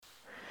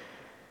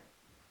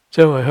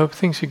So I hope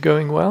things are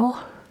going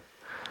well.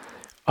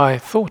 I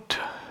thought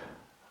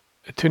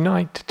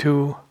tonight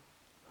to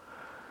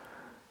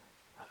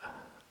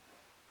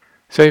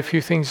say a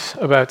few things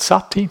about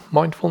Sati,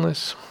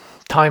 mindfulness,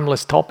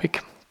 timeless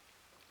topic.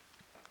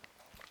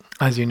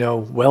 As you know,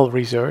 well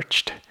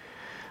researched.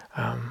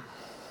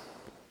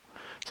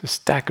 It's a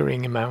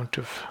staggering amount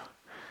of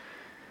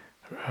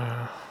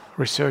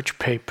research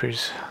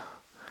papers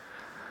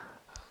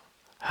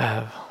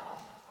have.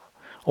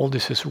 All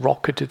this has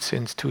rocketed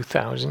since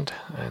 2000,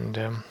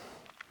 and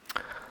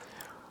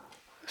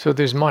so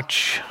there's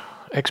much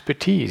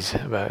expertise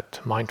about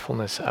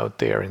mindfulness out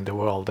there in the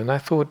world. And I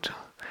thought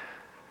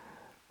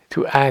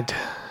to add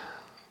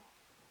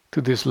to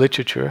this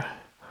literature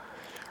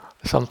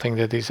something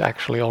that is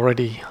actually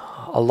already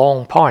a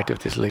long part of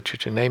this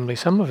literature, namely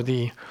some of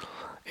the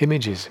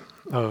images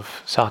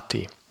of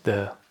Sati,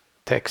 the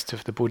texts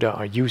of the Buddha,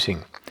 are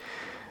using.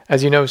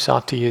 As you know,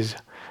 Sati is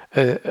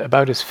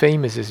about as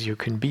famous as you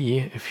can be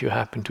if you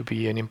happen to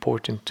be an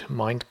important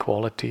mind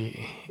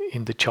quality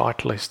in the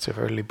chart lists of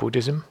early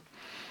Buddhism.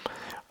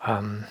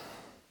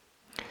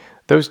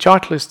 Those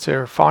chart lists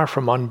are far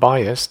from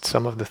unbiased.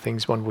 Some of the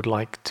things one would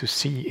like to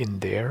see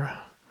in there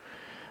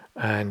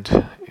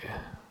and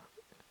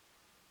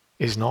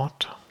is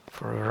not,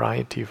 for a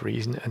variety of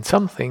reasons, and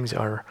some things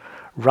are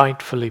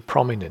rightfully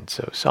prominent.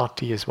 So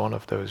Sati is one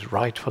of those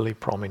rightfully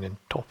prominent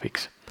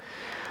topics.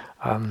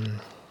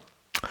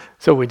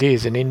 So it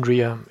is an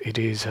Indriya, it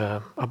is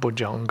a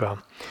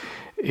Bojjhanga,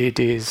 it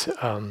is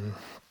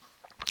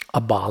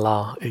a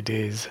Bala, it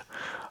is,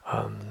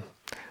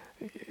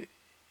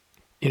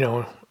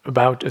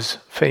 about as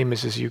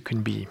famous as you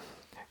can be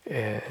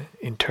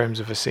in terms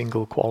of a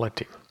single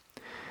quality.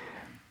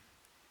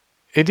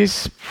 It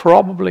is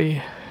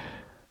probably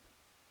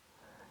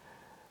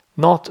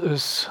not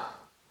as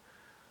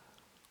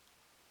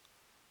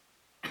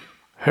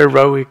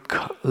heroic,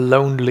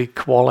 lonely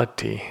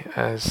quality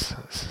as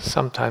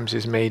sometimes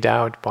is made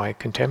out by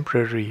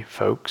contemporary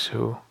folks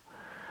who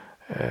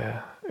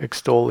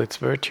extol its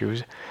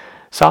virtues.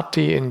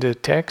 Sati in the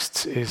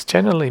texts is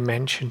generally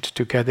mentioned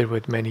together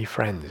with many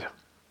friends.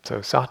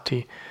 So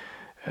Sati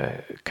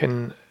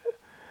can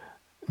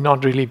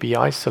not really be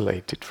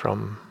isolated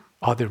from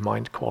other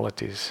mind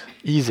qualities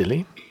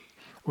easily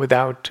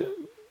without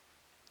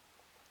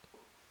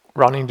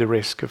running the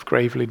risk of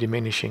gravely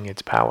diminishing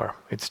its power,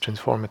 its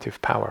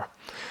transformative power.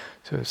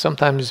 So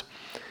sometimes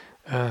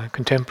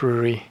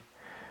contemporary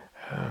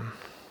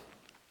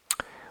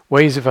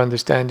ways of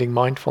understanding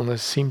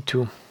mindfulness seem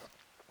to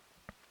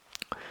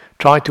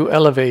try to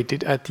elevate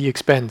it at the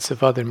expense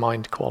of other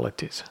mind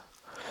qualities.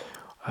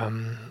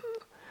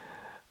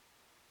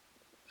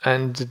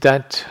 And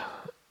that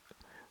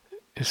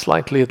is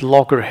slightly at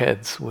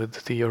loggerheads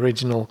with the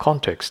original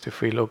context if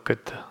we look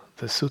at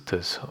the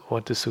Suttas,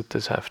 what the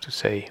Suttas have to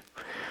say.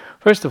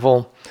 First of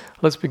all,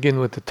 let's begin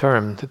with the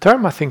term. The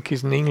term, I think,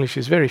 in English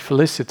is very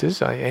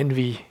felicitous. I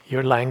envy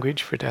your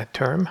language for that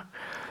term.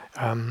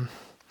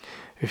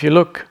 If you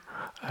look,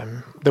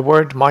 the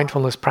word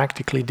mindfulness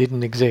practically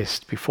didn't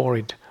exist before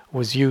it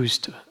was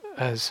used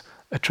as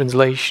a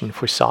translation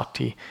for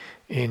Sati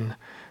in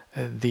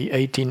the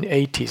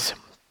 1880s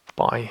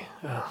by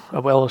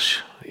a Welsh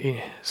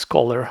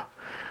scholar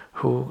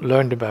who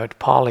learned about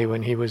Pali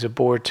when he was a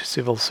bored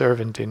civil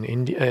servant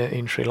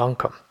in Sri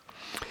Lanka,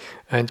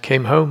 and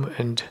came home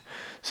and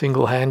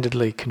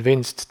single-handedly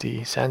convinced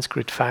the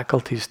Sanskrit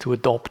faculties to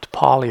adopt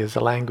Pali as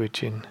a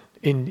language in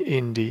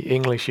the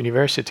English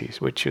universities,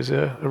 which is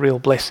a real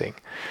blessing.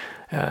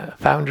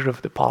 Founder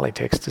of the Pali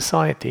Text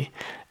Society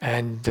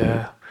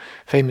and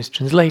famous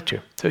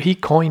translator. So he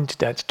coined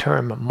that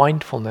term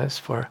mindfulness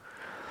for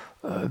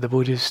the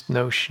Buddhist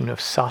notion of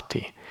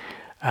Sati.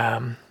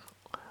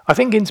 I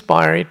think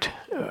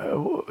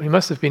he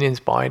must have been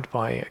inspired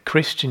by a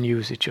Christian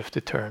usage of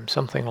the term,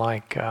 something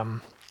like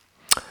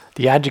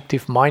the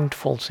adjective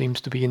mindful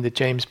seems to be in the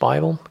James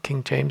Bible,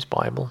 King James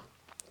Bible,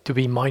 to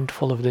be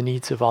mindful of the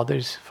needs of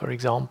others, for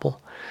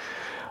example.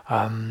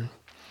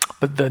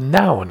 But the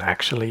noun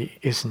actually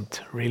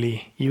isn't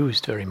really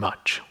used very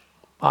much.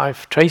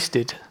 I've traced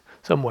it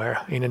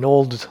somewhere in an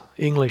old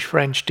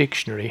English-French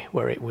dictionary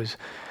where it was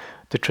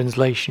the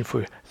translation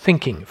for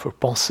thinking, for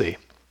penser.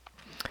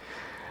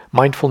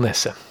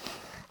 Mindfulness.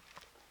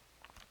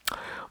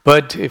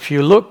 But if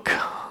you look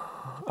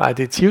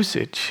at its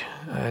usage,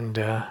 and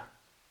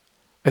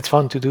it's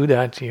fun to do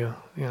that, you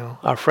know,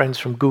 our friends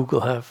from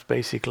Google have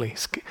basically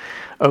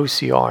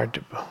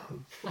OCR'd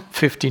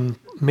 15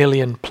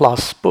 million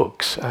plus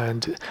books,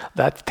 and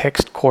that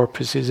text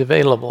corpus is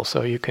available,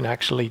 so you can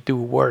actually do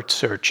word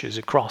searches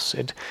across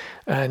it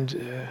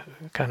and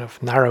kind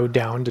of narrow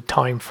down the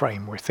time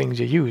frame where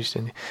things are used.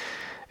 And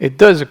it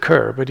does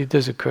occur, but it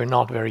does occur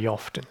not very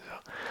often.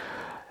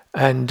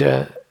 And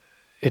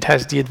it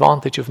has the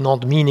advantage of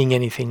not meaning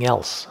anything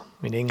else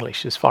in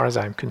English, as far as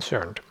I'm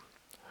concerned.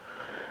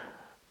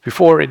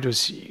 Before, it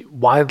was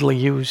widely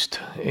used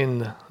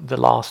in the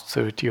last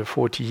 30 or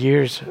 40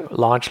 years,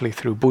 largely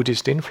through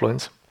Buddhist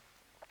influence.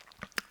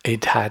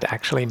 It had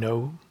actually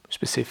no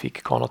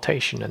specific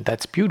connotation, and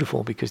that's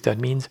beautiful because that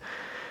means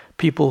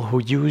people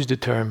who use the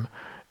term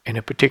in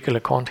a particular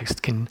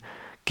context can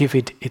give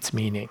it its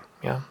meaning.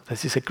 Yeah,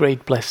 this is a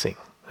great blessing.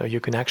 So you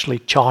can actually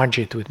charge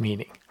it with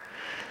meaning.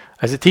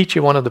 As a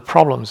teacher, one of the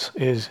problems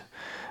is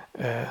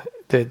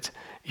that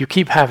you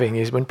keep having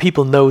is when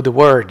people know the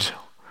words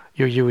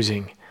you're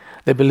using,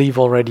 they believe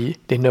already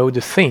they know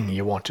the thing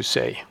you want to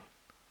say.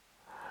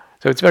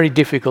 So it's very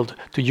difficult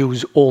to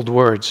use old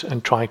words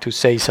and try to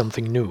say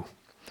something new.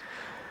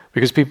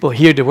 Because people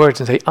hear the words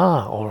and say,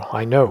 or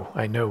I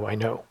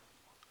know.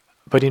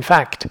 But in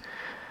fact,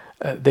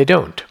 they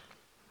don't.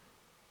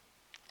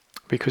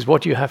 Because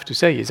what you have to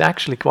say is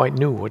actually quite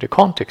new, or the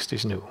context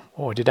is new,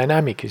 or the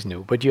dynamic is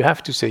new, but you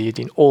have to say it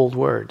in old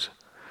words.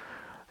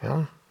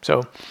 Yeah?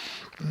 So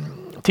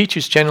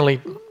teachers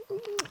generally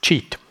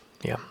cheat.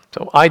 Yeah.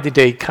 So either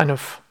they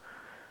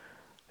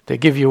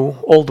give you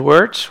old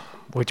words,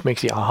 which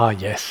makes you,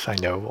 yes, I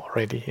know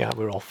already. Yeah,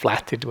 we're all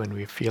flattered when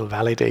we feel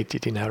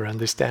validated in our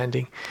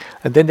understanding.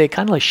 And then they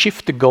kind of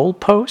shift the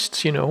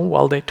goalposts,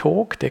 while they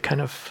talk. They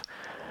kind of,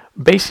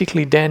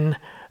 basically then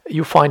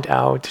you find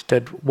out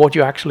that what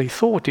you actually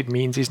thought it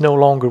means is no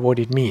longer what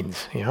it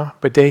means. Yeah,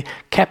 but they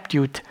kept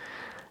you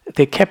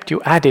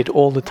at it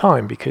all the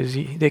time because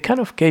they kind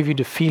of gave you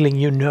the feeling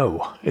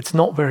it's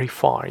not very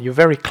far, you're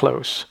very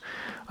close.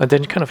 And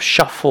then kind of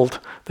shuffled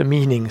the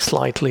meaning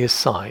slightly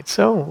aside.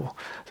 So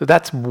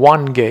that's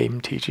one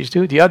game teachers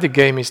do. The other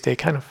game is they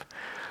kind of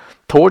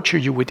torture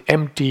you with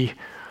empty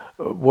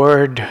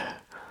word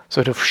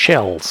sort of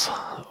shells.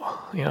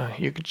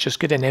 You could just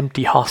get an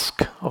empty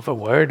husk of a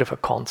word, of a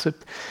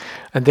concept,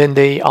 and then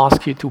they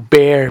ask you to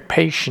bear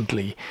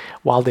patiently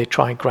while they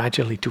try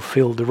gradually to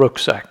fill the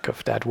rucksack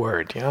of that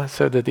word,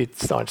 so that it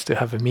starts to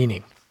have a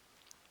meaning.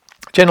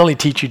 Generally,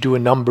 teachers do a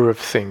number of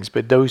things,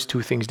 but those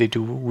two things they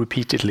do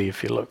repeatedly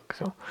if you look.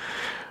 So,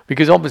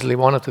 because obviously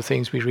one of the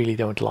things we really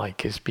don't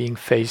like is being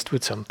faced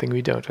with something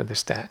we don't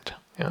understand.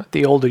 Yeah?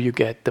 The older you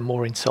get, the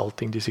more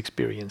insulting this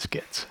experience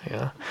gets.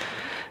 Yeah?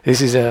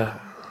 This is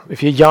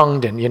if you're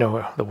young, then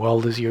the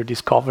world is your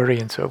discovery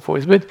and so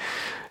forth. But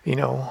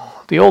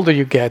the older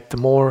you get, the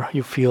more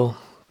you feel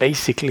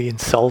basically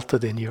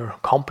insulted in your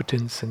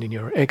competence and in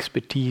your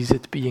expertise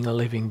at being a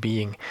living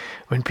being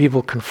when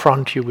people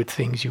confront you with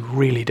things you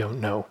really don't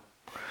know.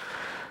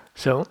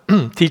 So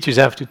teachers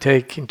have to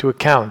take into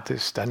account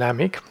this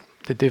dynamic,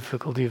 the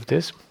difficulty of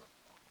this.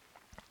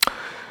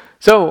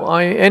 So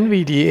I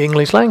envy the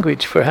English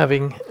language for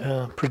having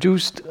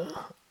produced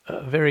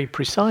a very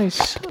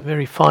precise,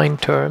 very fine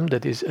term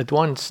that is at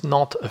once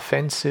not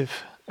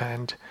offensive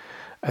and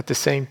at the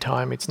same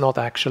time it's not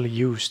actually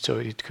used, so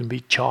it can be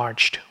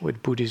charged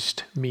with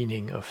Buddhist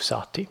meaning of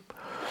Sati.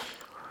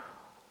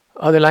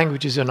 Other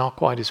languages are not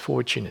quite as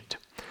fortunate.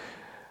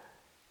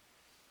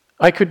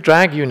 I could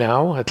drag you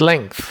now at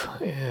length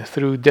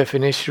through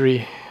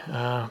definitionary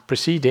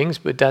proceedings,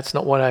 but that's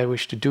not what I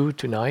wish to do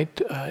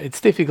tonight.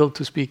 It's difficult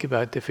to speak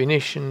about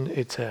definition,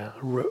 it's a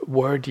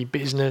wordy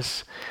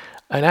business,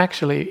 and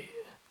actually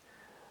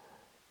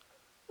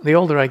the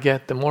older I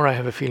get, the more I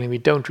have a feeling we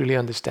don't really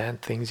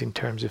understand things in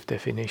terms of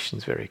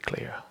definitions very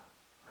clear.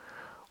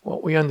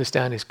 What we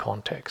understand is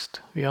context.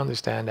 We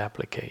understand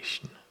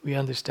application. We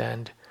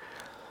understand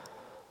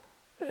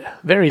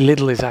very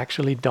little is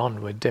actually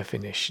done with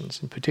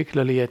definitions, and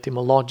particularly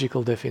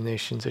etymological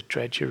definitions are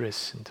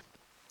treacherous. And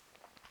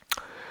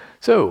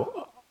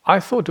so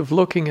I thought of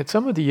looking at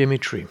some of the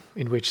imagery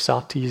in which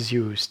Sati is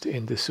used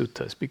in the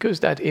suttas, because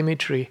that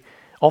imagery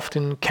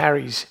often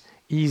carries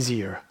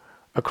easier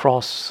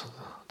across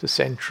the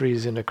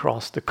centuries and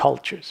across the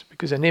cultures,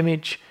 because an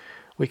image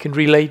we can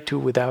relate to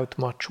without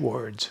much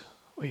words.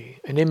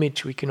 An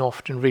image we can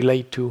often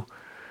relate to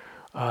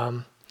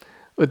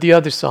with the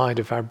other side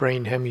of our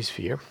brain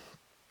hemisphere,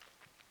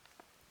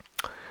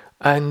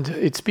 and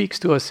it speaks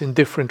to us in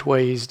different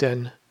ways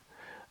than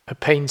a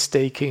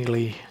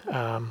painstakingly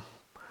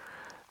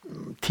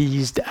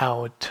teased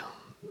out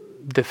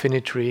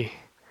definitory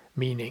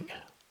meaning.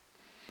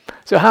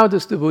 So how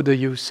does the Buddha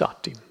use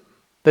Sati?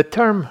 The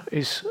term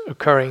is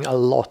occurring a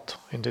lot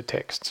in the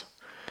texts.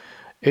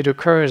 It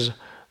occurs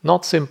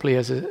not simply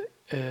as a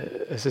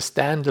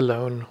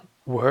standalone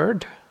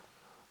word,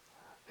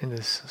 in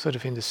this sort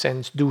of in the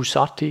sense do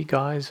Sati,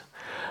 guys,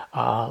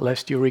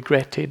 lest you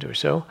regret it or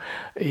so.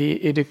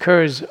 It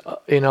occurs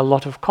in a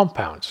lot of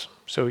compounds.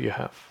 So you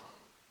have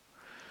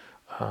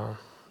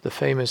the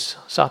famous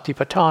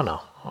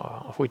Satipatthana,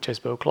 of which I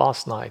spoke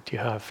last night. You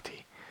have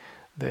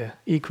the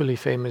equally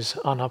famous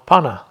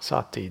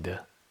Anapanasati, the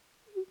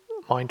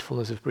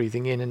mindfulness of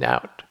breathing in and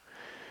out,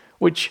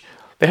 which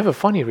they have a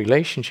funny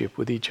relationship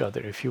with each other.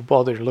 If you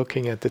bother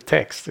looking at the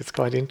text, it's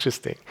quite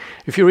interesting.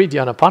 If you read the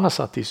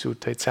Anapanasati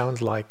Sutta, it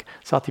sounds like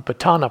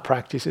Satipatthana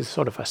practice is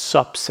sort of a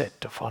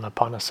subset of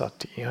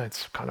Anapanasati.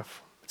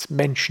 It's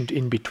mentioned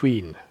in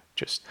between,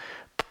 just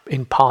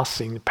in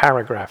passing. The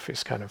paragraph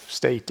is kind of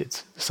stated,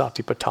 the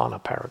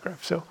Satipatthana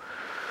paragraph. So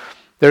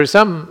there are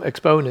some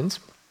exponents.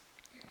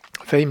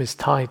 Famous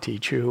Thai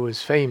teacher who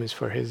was famous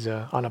for his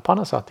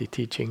Anapanasati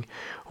teaching,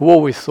 who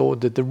always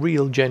thought that the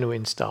real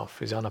genuine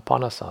stuff is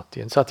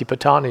Anapanasati, and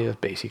Satipatthana is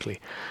basically,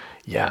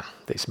 Yeah,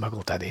 they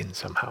smuggled that in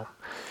somehow.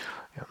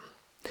 Yeah.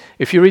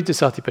 If you read the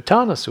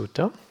Satipatthana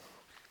Sutta,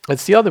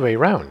 it's the other way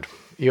around.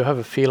 You have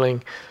a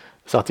feeling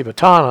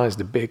Satipatthana is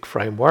the big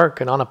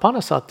framework, and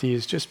Anapanasati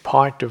is just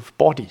part of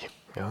body.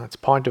 It's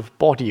part of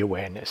body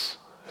awareness.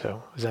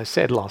 So, as I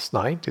said last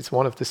night, it's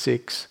one of the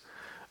 6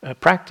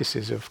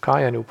 practices of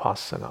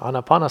Kayanupassana.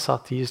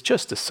 Anapanasati is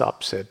just a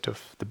subset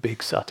of the big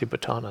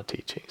Satipatthana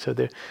teaching. So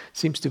there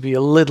seems to be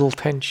a little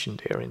tension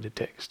there in the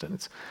text, and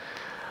it's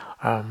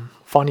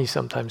funny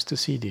sometimes to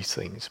see these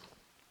things.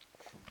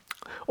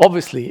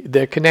 Obviously,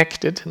 they're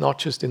connected, not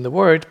just in the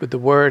word, but the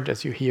word,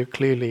 as you hear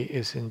clearly,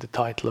 is in the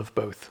title of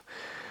both.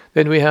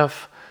 Then we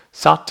have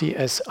Sati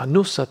as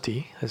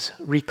Anusati, as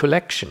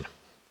recollection,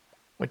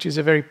 which is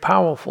a very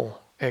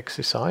powerful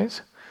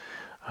exercise.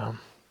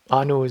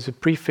 Anu is a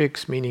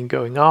prefix meaning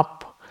going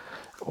up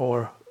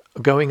or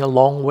going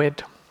along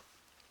with.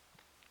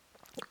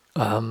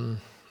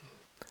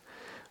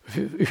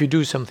 If you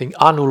do something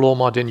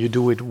anuloma, then you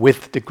do it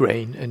with the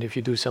grain, and if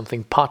you do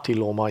something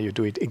patiloma, you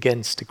do it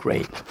against the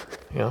grain.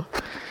 Yeah.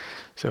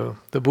 So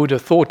the Buddha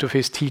thought of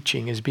his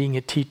teaching as being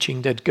a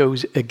teaching that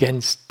goes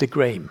against the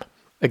grain,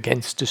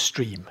 against the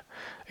stream,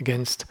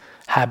 against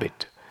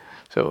habit.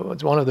 So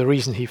it's one of the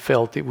reasons he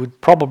felt it would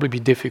probably be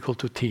difficult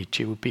to teach.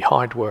 It would be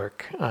hard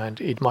work,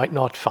 and it might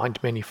not find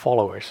many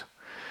followers.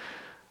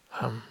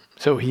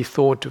 So he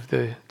thought of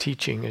the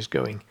teaching as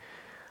going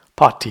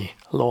pati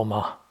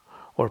loma,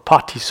 or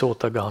pati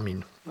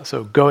sotagamin,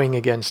 so going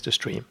against the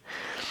stream.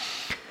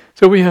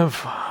 So we have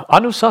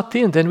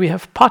anusati, and then we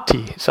have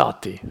pati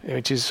sati,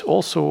 which is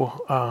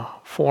also a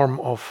form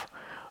of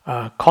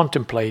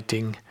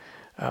contemplating.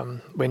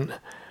 When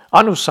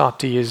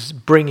anusati is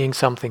bringing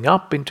something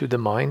up into the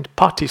mind,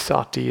 pati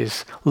sati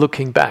is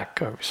looking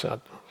back.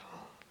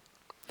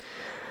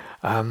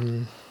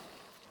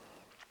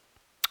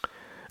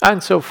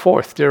 And so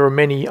forth. There are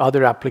many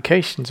other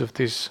applications of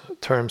this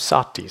term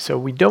sati. So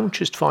we don't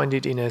just find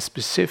it in a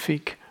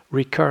specific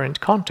recurrent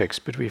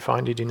context, but we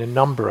find it in a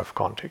number of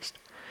contexts.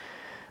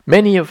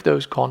 Many of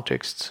those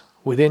contexts,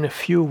 within a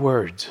few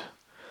words,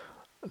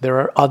 there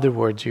are other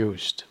words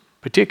used.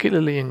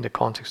 Particularly in the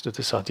context of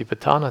the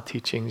Satipatthana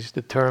teachings,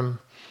 the term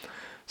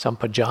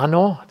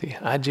sampajano, the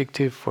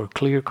adjective for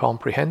clear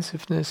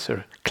comprehensiveness,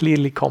 or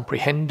clearly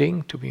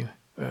comprehending, to be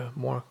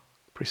more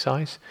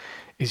precise,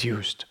 is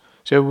used.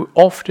 So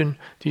often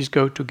these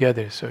go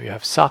together. So you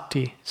have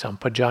sati,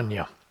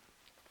 sampajanya,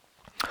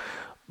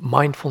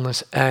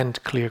 mindfulness and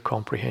clear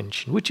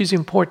comprehension, which is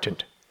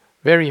important,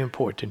 very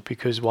important,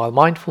 because while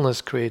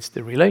mindfulness creates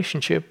the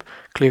relationship,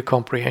 clear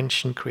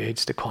comprehension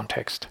creates the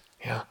context.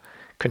 Yeah,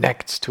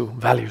 connects to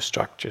value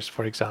structures,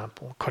 for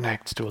example,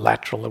 connects to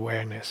lateral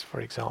awareness, for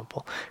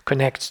example,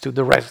 connects to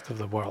the rest of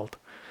the world.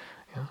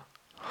 Yeah.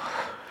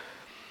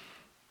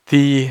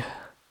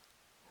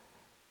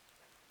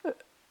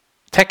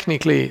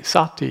 Technically,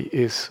 sati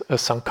is a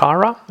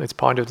sankhara. It's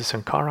part of the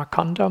sankhara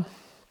kanda.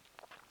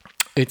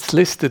 It's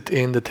listed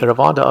in the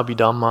Theravada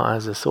Abhidhamma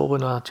as a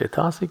sovana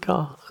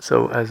cetasika,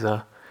 so as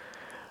a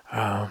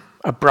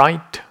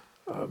bright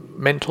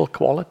mental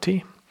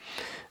quality,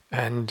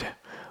 and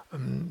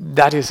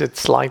that is at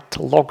slight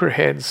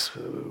loggerheads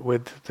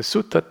with the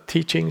sutta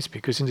teachings,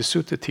 because in the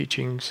sutta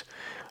teachings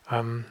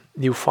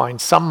you find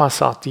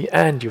sammasati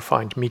and you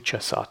find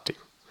micchasati,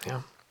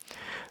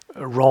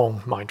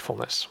 wrong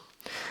mindfulness.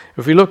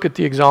 If we look at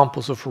the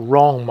examples of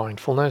wrong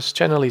mindfulness,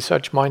 generally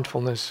such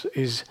mindfulness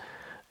is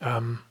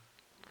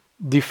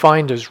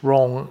defined as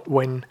wrong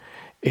when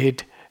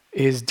it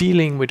is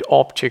dealing with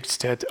objects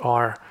that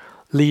are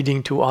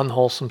leading to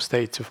unwholesome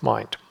states of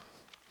mind.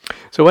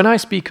 So when I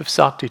speak of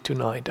sati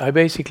tonight, I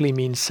basically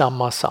mean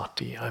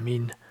sammasati. I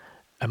mean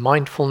a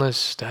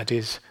mindfulness that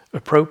is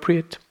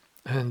appropriate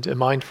and a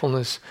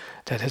mindfulness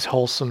that has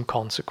wholesome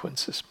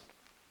consequences.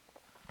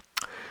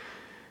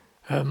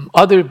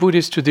 Other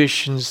Buddhist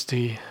traditions,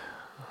 the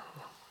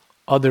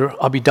other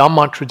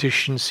Abhidhamma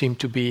traditions, seem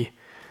to be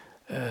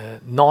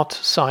not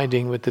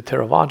siding with the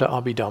Theravada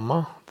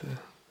Abhidhamma.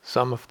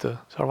 Some of the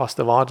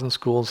Sarvastivadin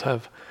schools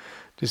have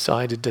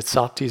decided that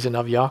sati is an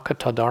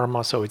avyakata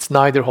dharma, so it's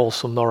neither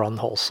wholesome nor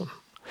unwholesome.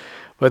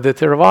 But the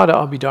Theravada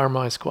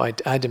Abhidharma is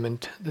quite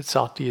adamant that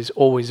sati is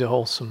always a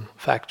wholesome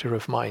factor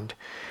of mind.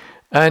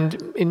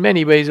 And in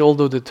many ways,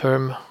 although the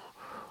term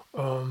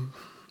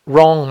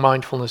wrong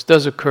mindfulness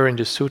does occur in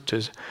the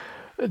suttas,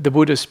 the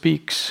Buddha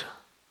speaks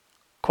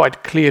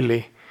quite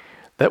clearly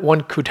that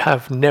one could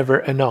have never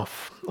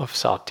enough of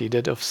sati,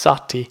 that of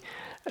sati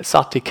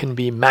can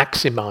be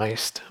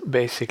maximized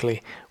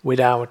basically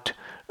without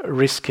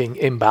risking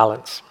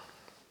imbalance.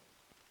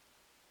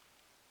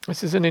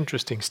 This is an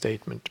interesting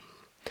statement.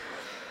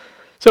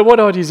 So what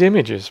are these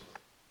images?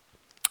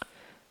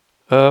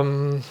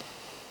 Let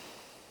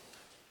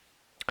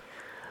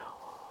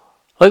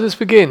us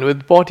begin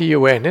with body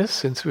awareness,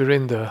 since we're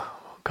in the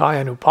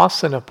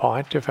Kayanupassana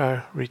part of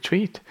our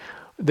retreat.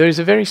 There is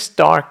a very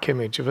stark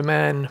image of a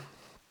man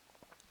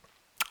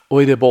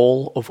with a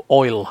bowl of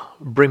oil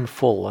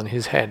brimful on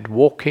his head,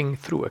 walking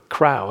through a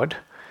crowd,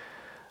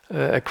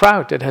 a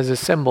crowd that has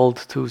assembled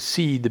to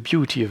see the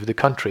beauty of the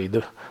country,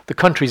 the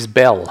country's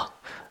belle,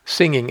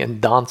 singing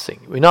and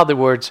dancing. In other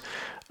words,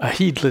 a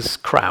heedless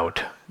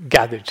crowd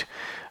gathered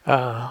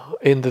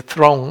in the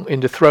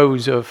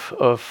throes of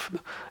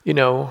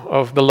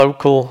the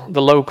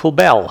local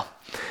belle,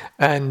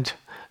 and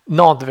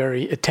not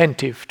very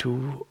attentive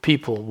to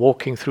people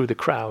walking through the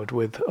crowd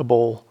with a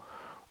bowl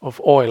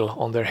of oil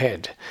on their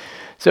head.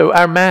 So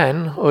our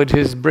man with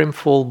his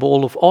brimful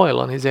bowl of oil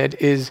on his head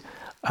is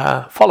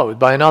followed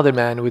by another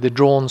man with a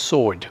drawn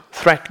sword,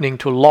 threatening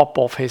to lop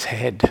off his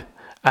head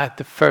at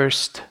the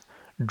first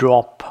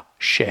drop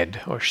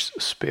shed or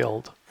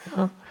spilled.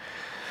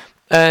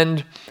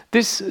 And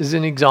this is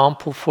an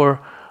example for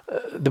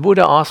the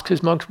Buddha asks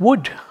his monks,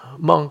 would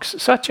monks,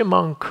 such a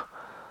monk,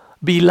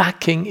 be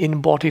lacking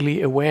in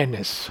bodily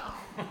awareness?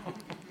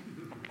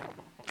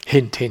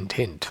 Hint, hint,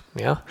 hint.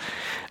 Yeah,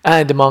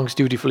 and the monks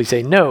dutifully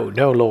say, no,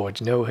 Lord,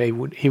 no.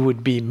 He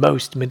would be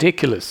most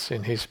meticulous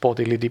in his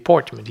bodily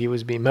deportment. He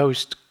would be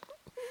most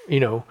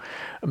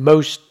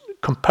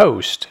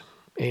composed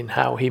in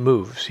how he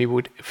moves. He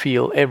would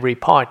feel every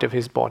part of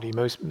his body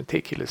most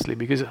meticulously,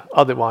 because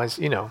otherwise,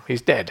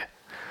 he's dead.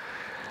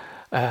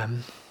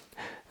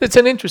 It's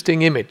an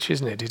interesting image,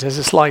 isn't it? It has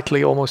a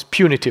slightly almost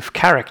punitive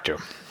character.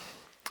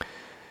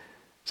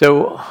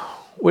 So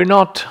we're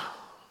not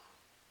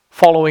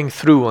following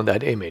through on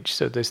that image.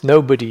 So there's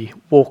nobody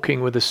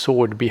walking with a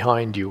sword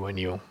behind you when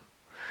you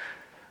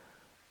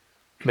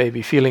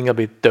maybe feeling a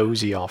bit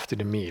dozy after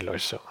the meal or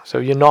so. So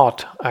you're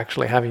not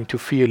actually having to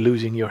fear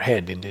losing your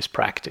head in this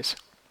practice.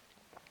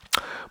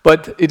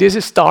 But it is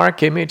a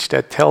stark image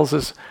that tells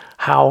us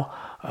how,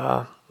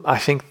 I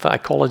think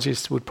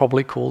psychologists would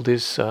probably call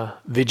this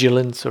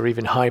vigilance or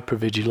even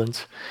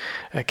hypervigilance,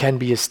 can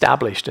be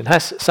established, and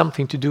has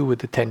something to do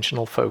with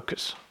attentional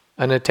focus.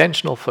 An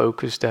attentional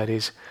focus that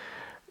is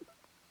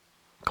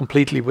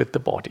completely with the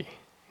body.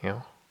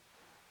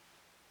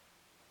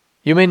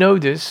 You may know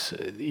this.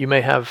 You may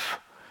have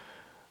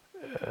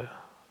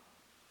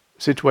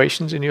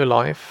situations in your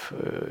life,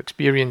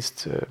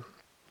 experienced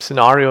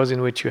scenarios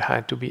in which you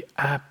had to be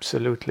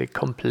absolutely,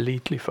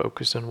 completely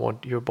focused on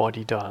what your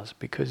body does,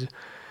 because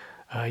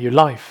your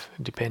life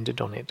depended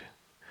on it.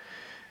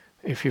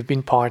 If you've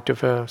been part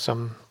of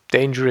some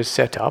dangerous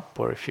setup,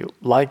 or if you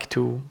like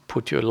to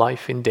put your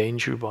life in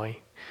danger by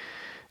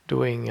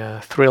doing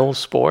thrill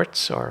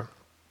sports, or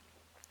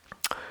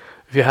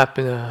if you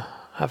happen to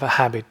have a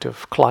habit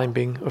of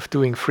climbing, of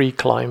doing free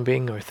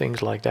climbing or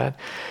things like that,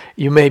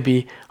 you may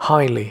be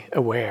highly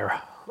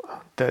aware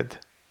that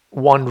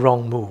one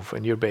wrong move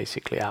and you're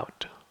basically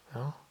out.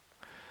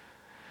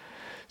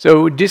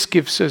 So this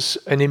gives us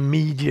an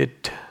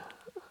immediate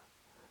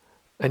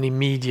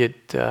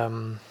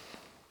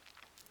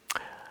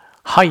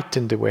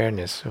heightened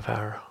awareness of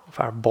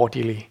our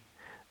bodily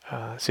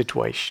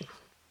situation.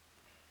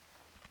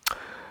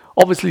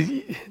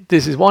 Obviously,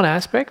 this is one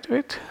aspect of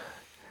it.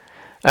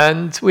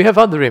 And we have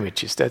other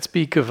images that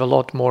speak of a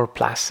lot more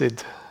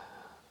placid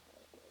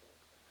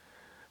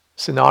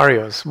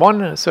scenarios.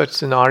 One such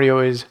scenario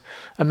is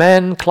a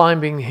man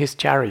climbing his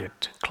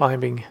chariot,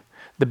 climbing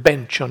the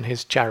bench on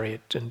his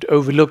chariot and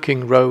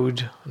overlooking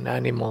road and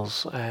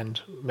animals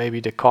and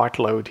maybe the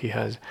cartload he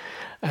has,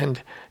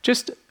 and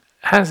just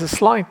has a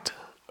slight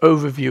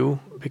overview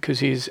because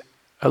he's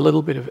a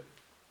little bit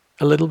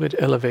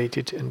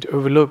elevated and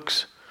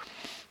overlooks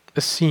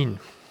a scene.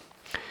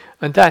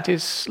 And that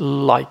is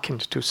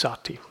likened to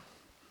Sati.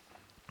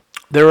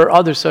 There are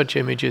other such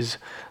images.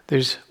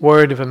 There's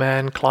word of a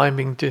man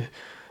climbing the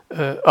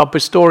upper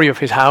story of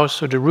his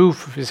house or the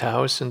roof of his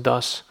house, and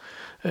thus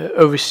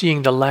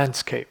overseeing the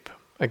landscape.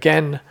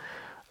 Again,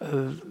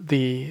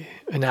 the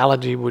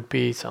analogy would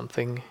be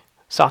something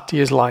Sati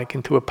is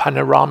likened to a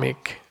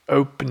panoramic,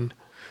 open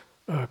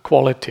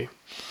quality.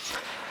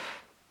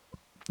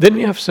 Then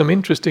we have some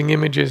interesting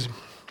images.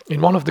 In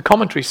one of the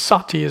commentaries,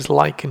 Sati is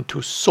likened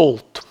to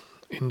salt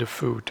in the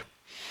food.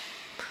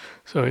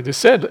 So it is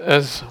said,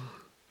 as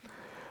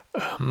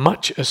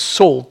much as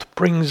salt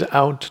brings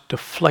out the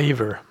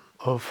flavor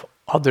of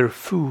other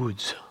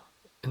foods,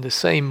 in the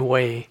same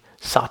way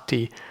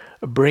Sati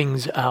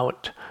brings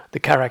out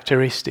the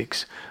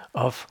characteristics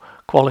of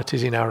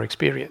qualities in our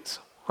experience.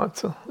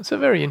 It's a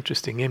very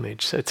interesting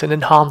image. So it's an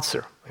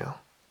enhancer.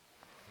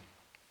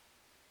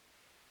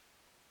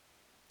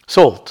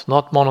 Salt,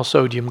 not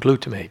monosodium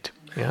glutamate.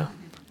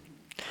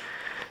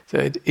 So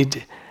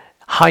it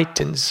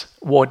heightens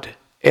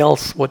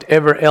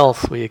whatever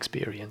else we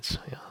experience.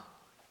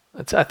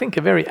 It's, I think,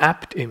 a very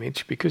apt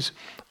image, because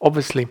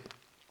obviously,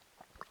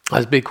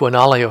 as Bhikkhu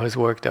Analayo has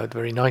worked out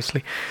very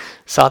nicely,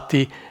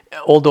 Sati,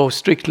 although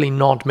strictly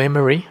not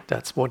memory,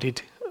 that's what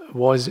it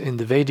was in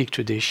the Vedic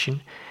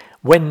tradition,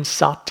 when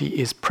Sati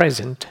is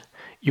present,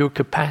 your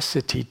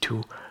capacity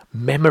to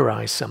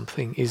memorize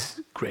something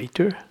is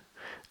greater,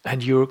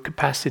 and your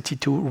capacity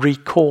to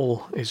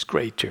recall is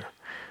greater.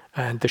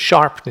 And the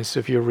sharpness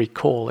of your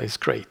recall is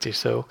greater.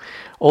 So,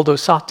 although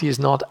Sati is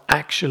not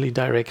actually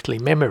directly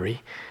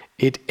memory,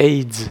 it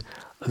aids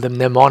the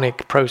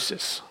mnemonic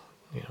process.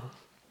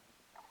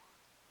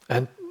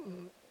 And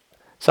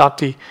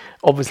Sati,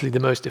 obviously the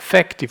most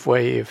effective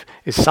way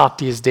is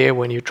Sati is there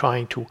when you're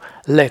trying to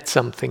let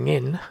something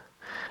in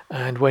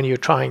and when you're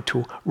trying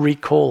to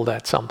recall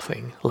that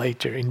something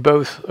later. In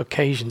both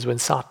occasions when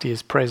Sati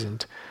is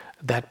present,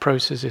 that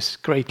process is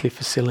greatly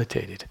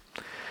facilitated.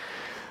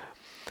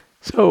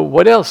 So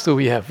what else do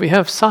we have? We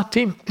have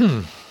Sati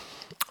in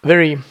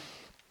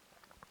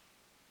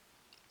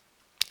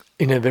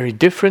a very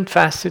different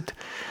facet.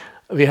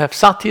 We have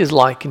Sati is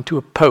likened to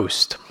a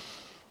post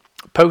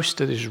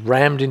that is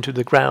rammed into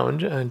the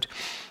ground, and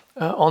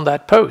on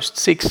that post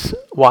 6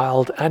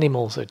 wild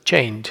animals are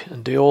chained,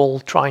 and they're all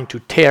trying to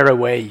tear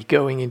away,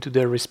 going into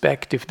their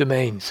respective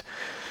domains.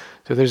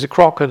 So there's a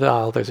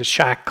crocodile, there's a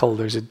shackle,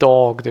 there's a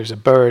dog, there's a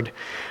bird,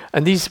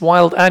 and these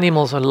wild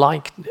animals are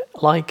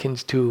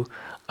likened to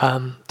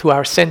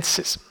our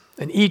senses.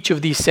 And each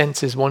of these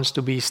senses wants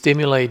to be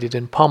stimulated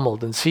and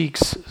pummeled and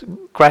seeks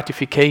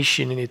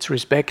gratification in its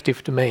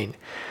respective domain.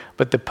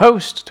 But the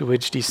post to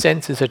which these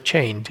senses are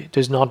chained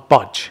does not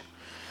budge.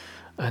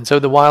 And so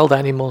the wild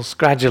animals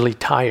gradually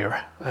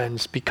tire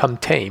and become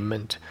tame,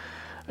 and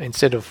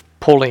instead of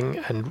pulling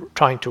and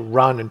trying to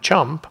run and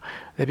jump,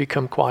 they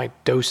become quite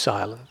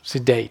docile and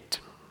sedate.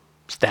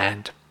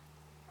 Stand,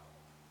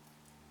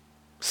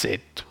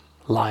 sit,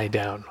 lie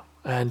down,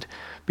 and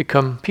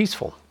become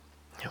peaceful.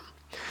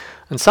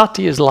 And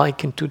Sati is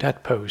likened to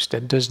that post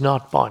that does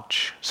not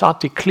budge.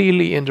 Sati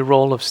clearly in the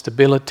role of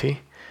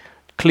stability,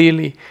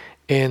 clearly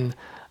in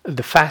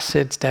the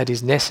facet that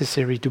is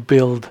necessary to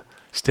build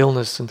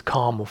stillness and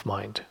calm of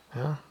mind.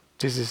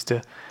 This is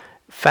the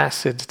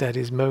facet that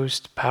is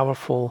most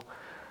powerfully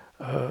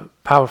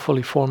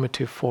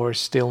formative for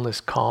stillness,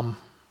 calm,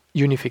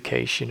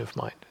 unification of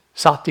mind.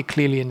 Sati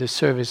clearly in the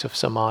service of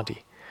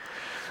samadhi.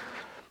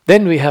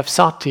 Then we have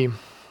Sati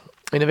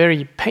in a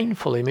very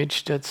painful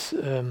image. That's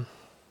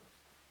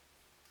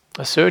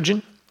a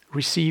surgeon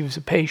receives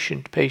a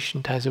patient.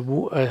 Patient has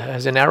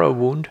an arrow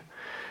wound,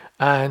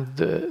 and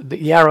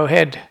the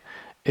arrowhead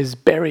is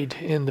buried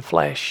in the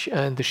flesh,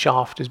 and the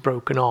shaft is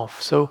broken off.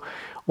 So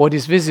what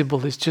is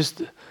visible is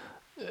just,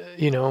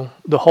 the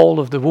whole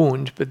of the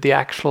wound, but the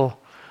actual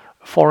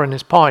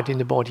foreignest part in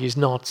the body is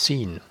not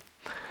seen.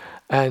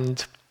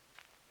 And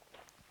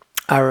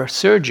our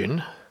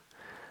surgeon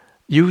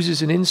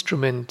uses an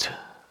instrument,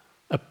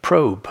 a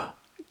probe,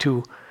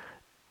 to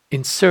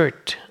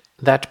insert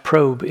that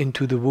probe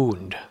into the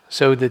wound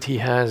so that he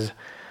has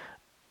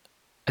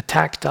a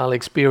tactile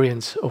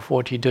experience of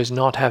what he does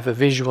not have a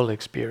visual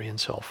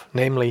experience of.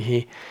 Namely,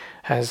 he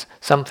has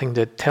something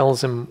that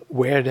tells him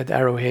where that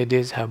arrowhead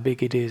is, how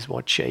big it is,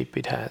 what shape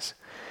it has.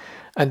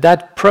 And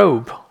that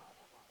probe,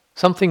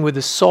 something with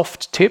a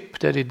soft tip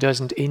that it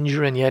doesn't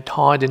injure and yet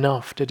hard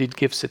enough that it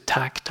gives a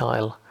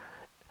tactile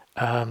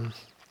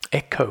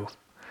echo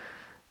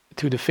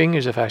to the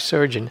fingers of our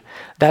surgeon,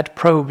 that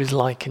probe is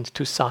likened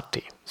to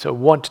Sati. So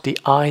what the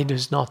eye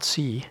does not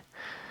see,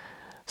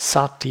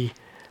 Sati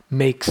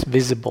makes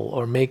visible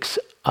or makes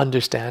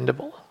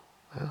understandable.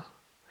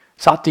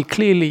 Sati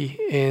clearly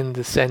in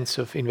the sense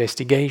of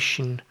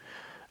investigation,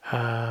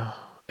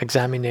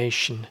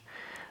 examination,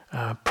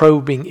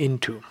 probing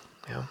into.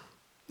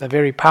 A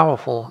very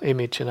powerful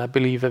image, and I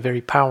believe a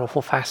very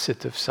powerful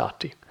facet of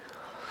Sati.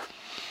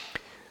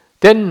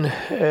 Then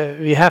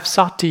we have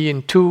Sati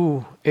in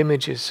 2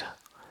 images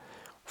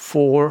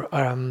for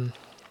a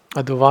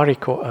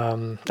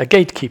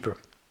gatekeeper.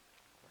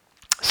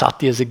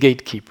 Sati as a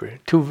gatekeeper.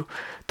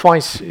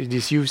 Twice it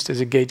is used as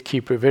a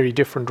gatekeeper, very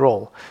different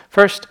role.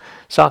 First,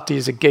 Sati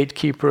is a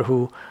gatekeeper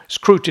who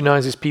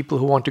scrutinizes people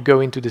who want to go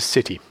into the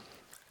city.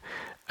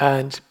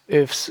 And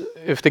if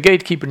the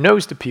gatekeeper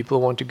knows the people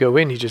who want to go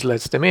in, he just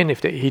lets them in.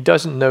 If he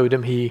doesn't know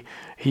them, he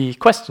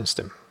questions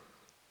them.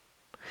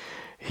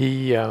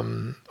 He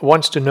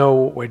wants to know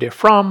where they're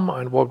from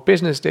and what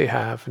business they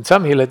have. And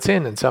some he lets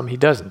in and some he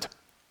doesn't.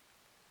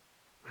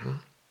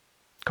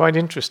 Quite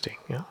interesting,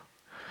 yeah.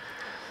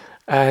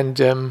 And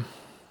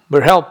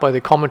we're helped by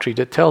the commentary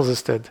that tells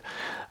us that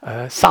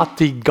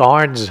Sati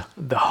guards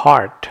the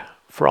heart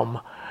from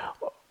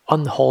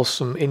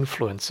unwholesome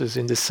influences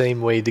in the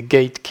same way the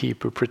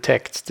gatekeeper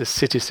protects the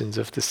citizens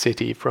of the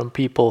city from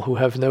people who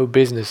have no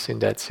business in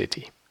that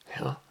city,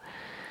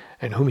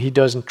 and whom he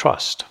doesn't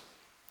trust.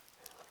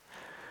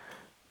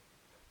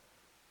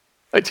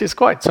 It is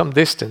quite some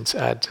distance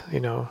at,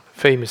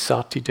 famous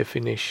Sati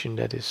definition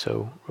that is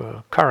so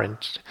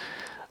current,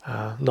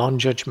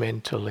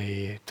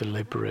 non-judgmentally,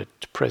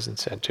 deliberate,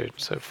 present-centered,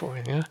 so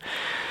forth.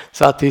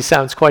 Sati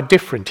sounds quite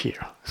different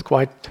here. It's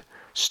quite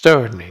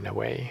stern in a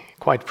way,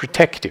 quite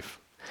protective.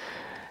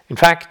 In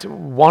fact,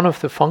 one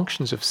of the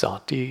functions of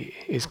Sati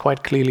is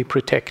quite clearly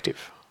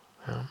protective.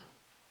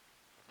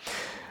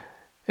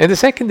 In the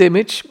second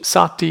image,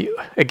 Sati,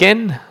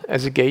 again,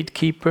 as a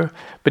gatekeeper,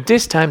 but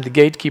this time the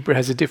gatekeeper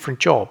has a different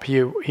job.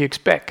 He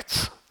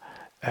expects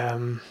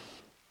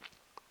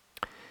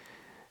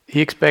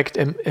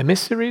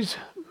emissaries,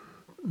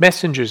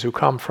 messengers who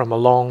come from a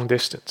long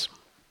distance.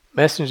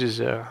 Messengers,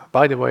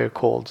 by the way,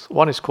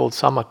 one is called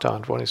samatha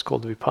and one is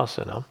called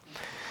vipassana.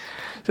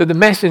 So the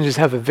messengers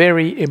have a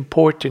very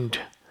important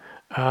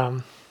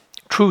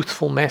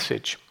truthful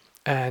message.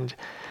 And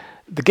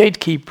the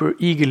gatekeeper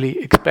eagerly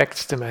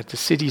expects them at the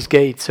city's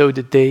gate so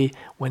that they,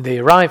 when they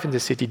arrive in the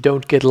city,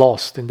 don't get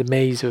lost in the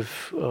maze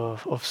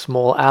of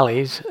small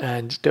alleys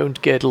and don't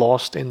get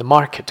lost in the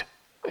market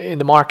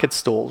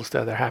stalls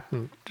that are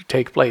happen to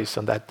take place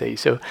on that day.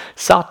 So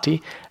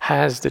Sati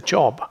has the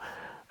job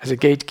as a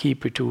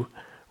gatekeeper to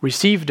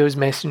receive those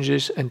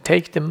messengers and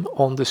take them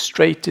on the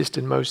straightest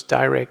and most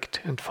direct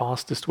and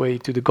fastest way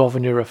to the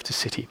governor of the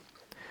city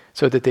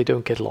so that they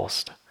don't get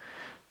lost.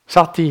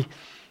 Sati,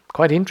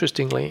 quite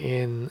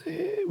interestingly,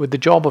 with the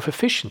job of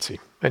efficiency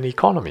and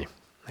economy.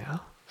 Yeah.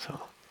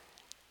 So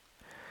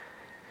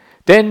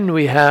then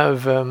we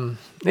have an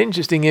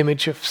interesting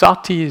image of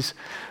Sati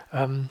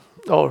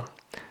or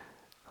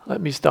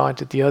let me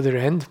start at the other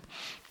end.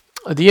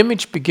 The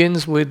image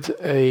begins with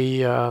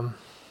a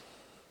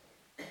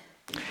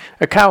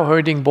cow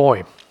herding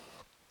boy.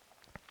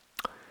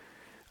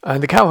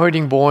 And the cow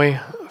herding boy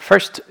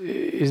first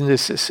is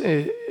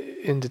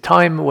in the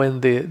time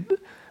when the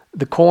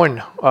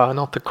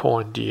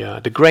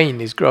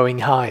grain is growing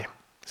high.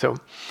 So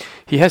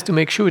he has to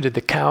make sure that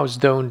the cows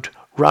don't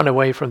run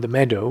away from the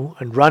meadow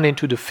and run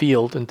into the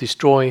field and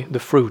destroy the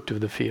fruit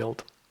of the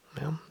field.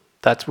 Yeah?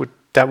 That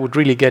would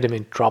really get him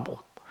in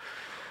trouble.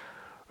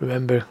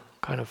 Remember,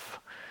 kind of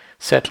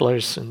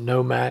settlers and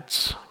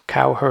nomads,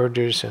 cow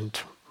herders, and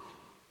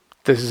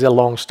this is a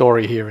long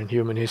story here in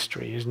human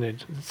history, isn't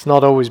it? It's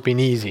not always been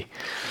easy.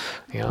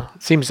 It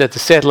seems that the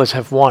settlers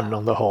have won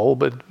on the whole,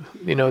 but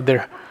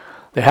there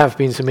have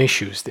been some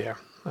issues there.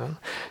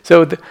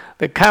 So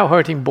the cow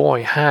herding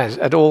boy has,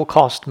 at all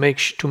costs,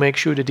 to make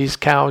sure that these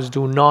cows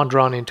do not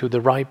run into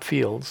the ripe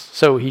fields.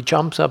 So he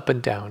jumps up and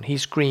down, he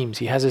screams,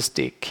 he has a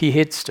stick, he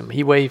hits them,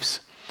 he waves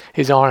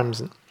his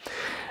arms.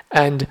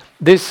 And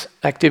this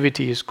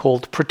activity is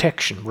called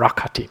protection,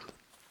 rakati.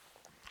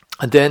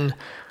 And then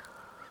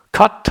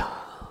cut,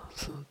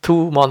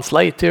 2 months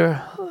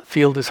later,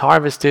 field is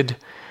harvested,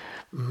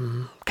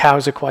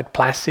 cows are quite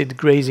placid,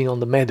 grazing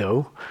on the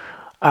meadow.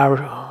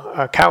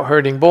 Our cow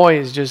herding boy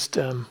is just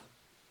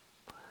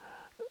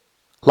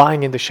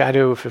lying in the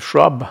shadow of a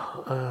shrub,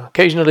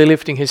 occasionally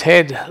lifting his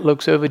head,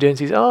 looks over there and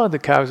says, the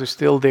cows are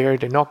still there,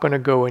 they're not going to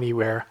go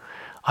anywhere.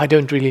 I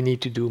don't really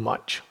need to do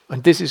much.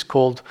 And this is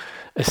called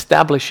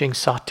establishing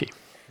Sati,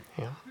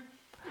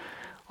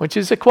 which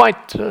is a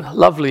quite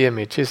lovely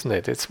image, isn't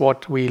it? It's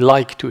what we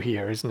like to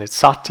hear, isn't it?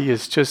 Sati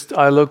is just,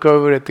 I look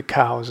over at the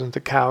cows and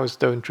the cows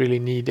don't really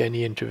need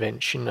any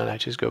intervention and I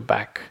just go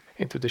back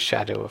into the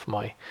shadow of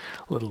my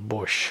little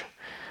bush.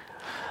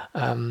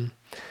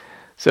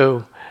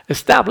 So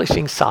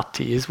establishing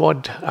Sati is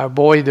what our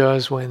boy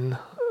does when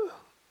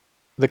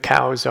the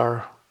cows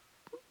are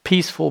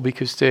peaceful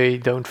because they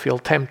don't feel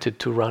tempted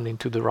to run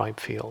into the ripe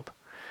field.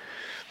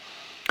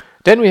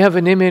 Then we have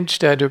an image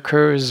that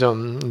occurs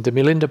in the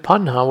Milinda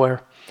Panha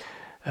where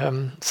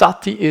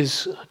Sati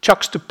is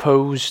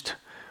juxtaposed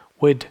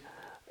with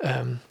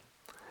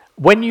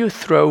when you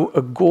throw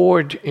a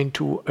gourd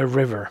into a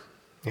river,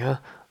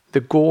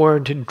 the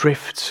gourd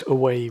drifts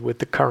away with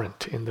the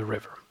current in the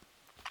river.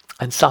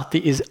 And Sati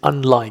is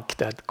unlike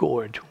that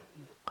gourd.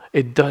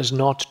 It does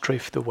not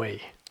drift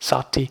away.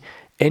 Sati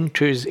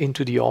enters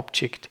into the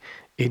object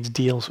it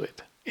deals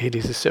with, it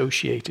is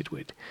associated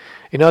with.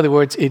 In other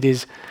words, it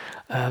is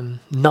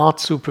not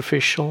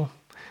superficial,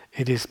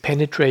 it is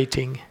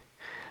penetrating,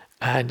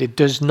 and it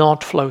does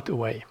not float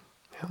away.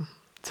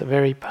 It's a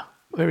very,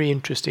 very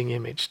interesting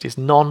image, this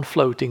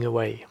non-floating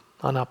away,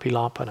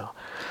 anapilapana.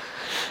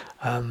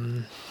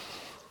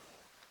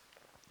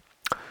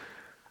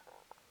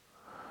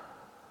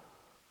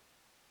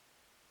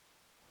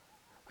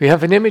 We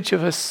have an image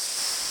of a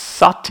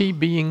Sati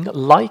being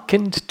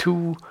likened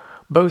to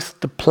both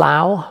the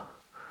plough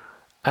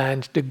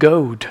and the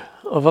goad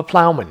of a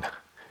ploughman.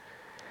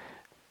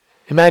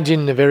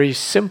 Imagine a very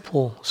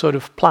simple sort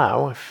of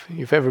plough. If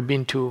you've ever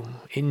been to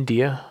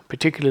India,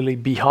 particularly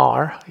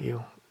Bihar,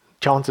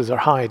 chances are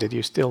high that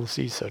you still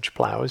see such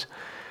ploughs.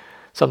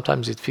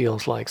 Sometimes it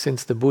feels like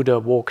since the Buddha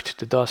walked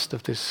the dust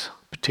of this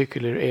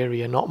particular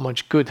area, not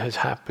much good has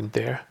happened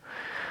there.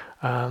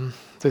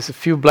 There's a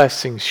few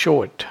blessings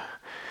short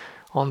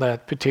in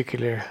that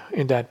particular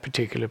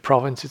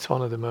province. It's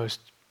one of the most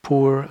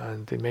poor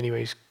and in many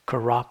ways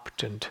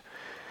corrupt, and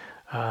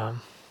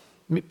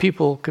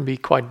people can be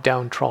quite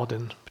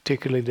downtrodden,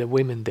 particularly the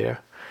women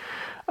there.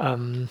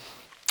 And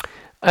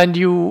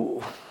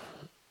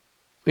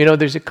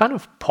there's a kind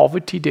of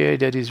poverty there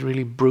that is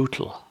really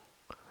brutal.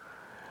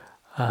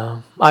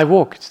 I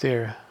walked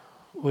there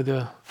with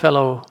a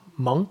fellow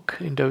monk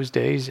in those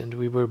days, and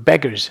we were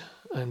beggars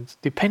and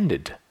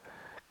depended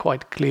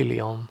quite clearly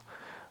on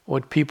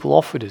what people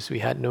offered us. We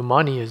had no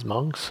money as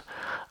monks,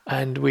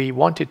 and we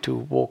wanted to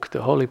walk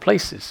the holy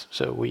places,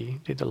 so we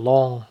did a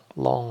long,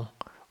 long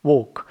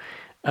walk,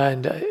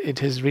 and it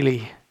has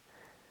really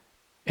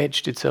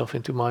etched itself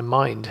into my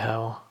mind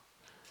how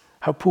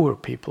poor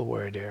people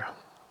were there,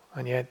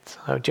 and yet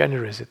how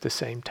generous at the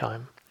same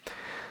time.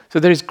 So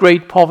there is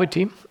great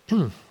poverty,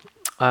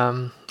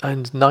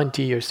 and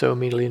 90 or so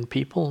million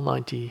people,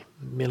 90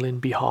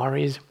 million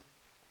Biharis.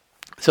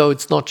 So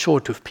it's not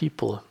short of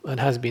people and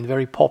has been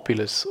very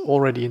populous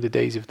already in the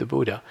days of the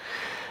Buddha.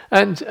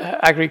 And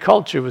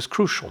agriculture was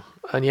crucial,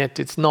 and yet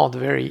it's not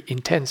very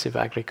intensive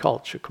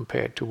agriculture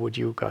compared to what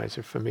you guys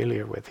are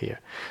familiar with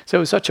here.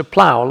 So such a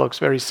plow looks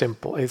very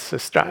simple. It's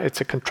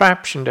a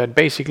contraption that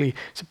basically,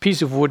 it's a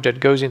piece of wood that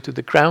goes into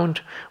the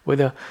ground with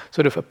a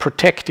sort of a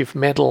protective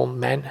metal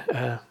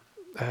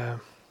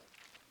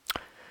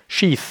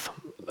sheath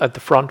at the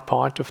front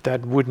part of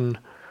that wooden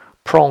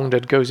prong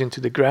that goes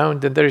into the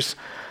ground. And there's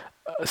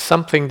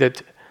something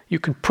that you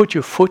can put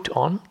your foot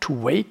on to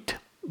weight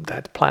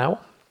that plow.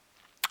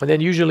 And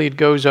then usually it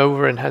goes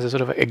over and has a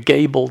sort of a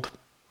gabled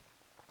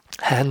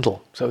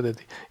handle so that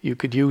you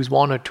could use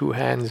one or two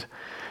hands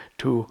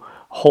to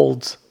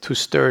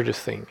stir the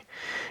thing.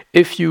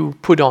 If you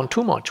put on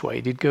too much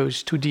weight, it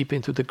goes too deep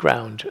into the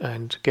ground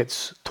and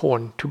gets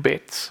torn to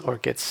bits or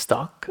gets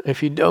stuck.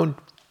 If you don't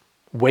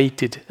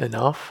weight it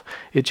enough,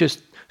 it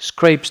just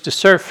scrapes the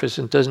surface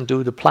and doesn't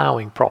do the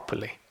plowing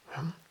properly.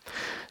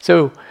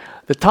 So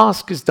the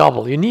task is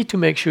double. You need to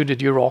make sure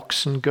that your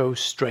oxen go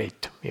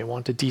straight. You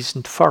want a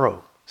decent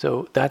furrow.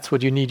 So that's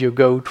what you need your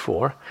goat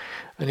for.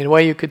 And in a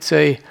way you could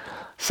say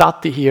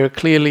Sati here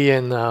clearly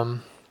in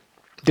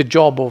the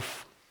job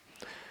of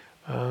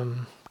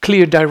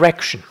clear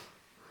direction.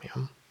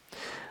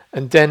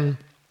 And then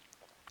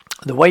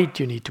the weight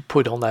you need to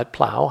put on that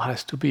plow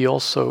has to be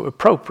also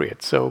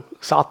appropriate. So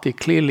Sati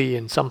clearly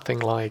in something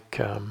like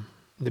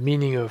the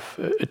meaning of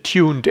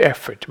attuned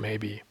effort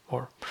maybe.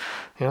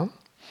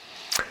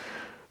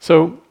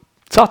 So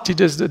Sati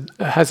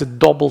has a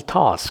double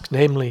task,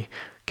 namely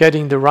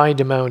getting the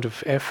right amount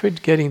of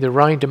effort, getting the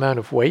right amount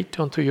of weight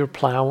onto your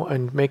plow,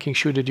 and making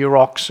sure that your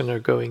oxen are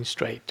going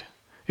straight.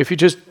 If you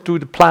just do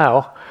the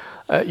plow,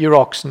 your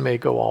oxen may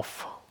go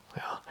off.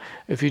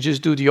 If you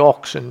just do the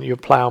oxen, your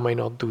plow may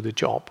not do the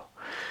job.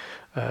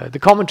 The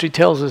commentary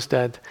tells us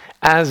that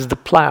as the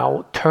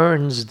plow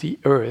turns the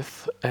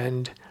earth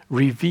and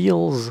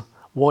reveals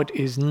what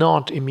is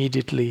not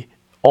immediately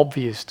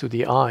obvious to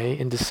the eye,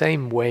 in the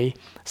same way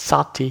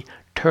Sati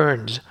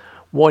turns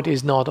what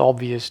is not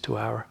obvious to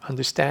our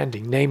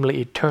understanding. Namely,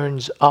 it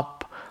turns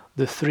up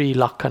the three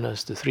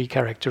lakkhanas, the three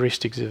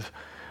characteristics of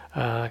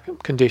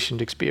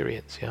conditioned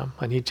experience.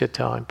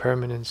 Anicca,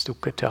 impermanence,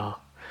 dukkha,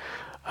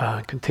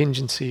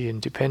 contingency and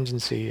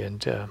dependency,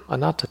 and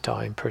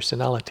anatta,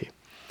 impersonality.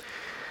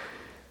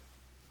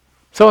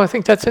 So I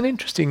think that's an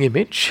interesting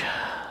image.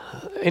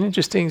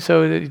 Interesting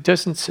so that it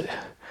doesn't...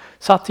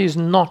 Sati is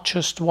not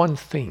just one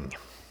thing.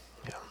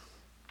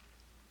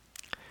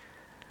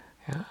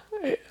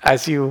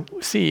 As you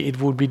see,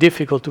 it would be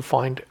difficult to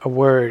find a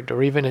word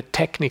or even a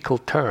technical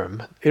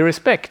term,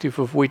 irrespective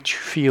of which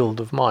field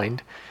of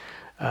mind,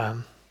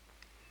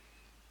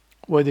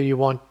 whether you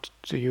want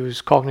to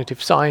use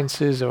cognitive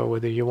sciences or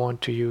whether you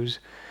want to use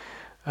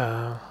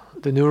the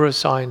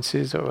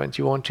neurosciences or whether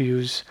you want to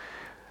use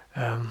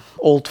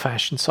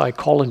old-fashioned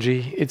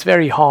psychology. It's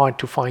very hard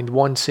to find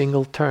one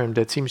single term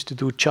that seems to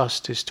do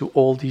justice to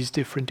all these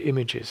different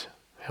images.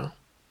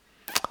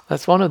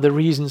 That's one of the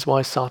reasons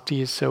why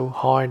Sati is so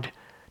hard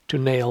to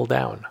nail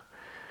down.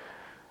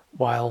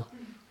 Why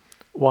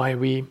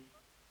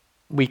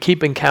we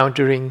keep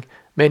encountering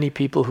many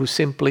people who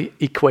simply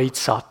equate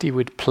Sati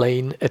with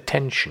plain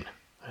attention,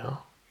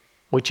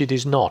 which it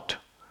is not.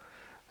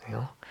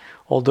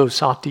 Although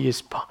Sati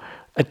is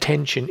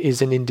attention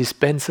is an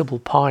indispensable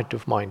part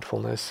of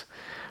mindfulness,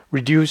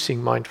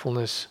 reducing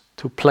mindfulness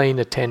to plain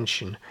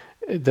attention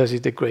does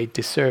it a great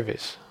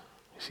disservice.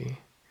 You see?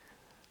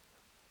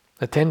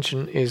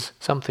 Attention is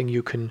something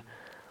you can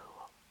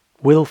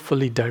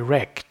willfully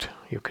direct,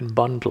 you can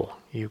bundle,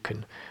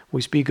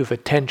 we speak of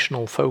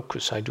attentional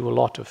focus. I do a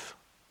lot of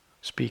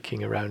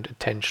speaking around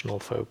attentional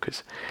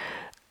focus.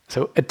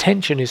 So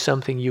attention is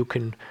something you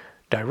can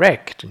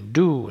direct and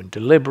do and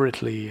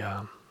deliberately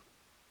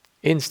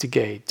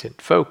instigate and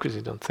focus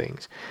it on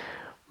things.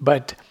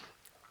 But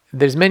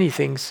there's many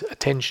things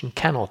attention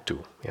cannot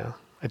do.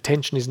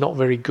 Attention is not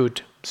very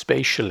good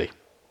spatially.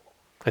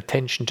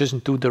 Attention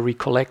doesn't do the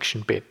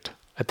recollection bit.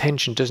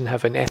 Attention doesn't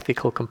have an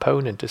ethical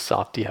component as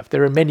Sati have.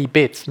 There are many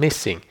bits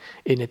missing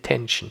in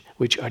attention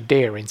which are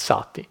there in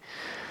Sati.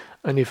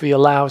 And if we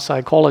allow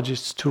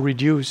psychologists to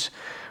reduce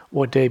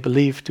what they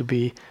believe to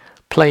be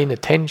plain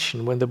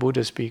attention when the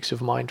Buddha speaks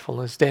of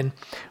mindfulness, then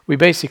we're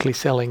basically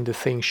selling the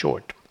thing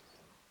short.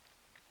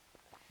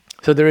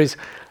 So there is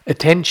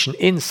attention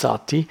in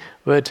Sati,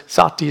 but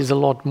Sati is a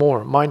lot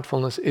more.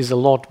 Mindfulness is a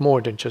lot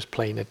more than just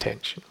plain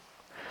attention.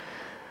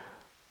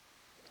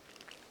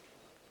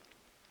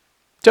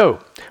 So,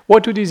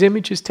 what do these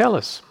images tell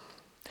us?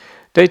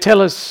 They tell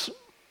us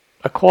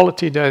a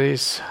quality that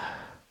is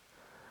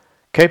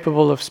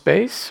capable of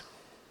space.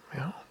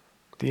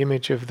 The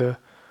image of the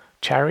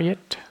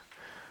chariot,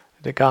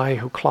 the guy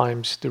who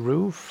climbs the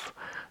roof.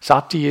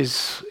 Sati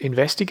is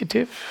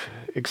investigative,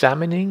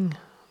 examining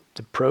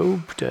the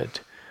probe that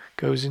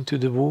goes into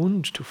the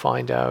wound to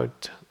find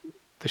out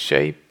the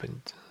shape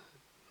and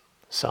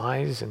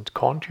size and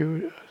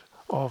contour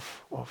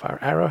of our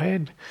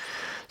arrowhead.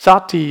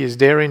 Sati is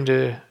there in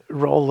the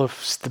role of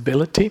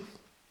stability.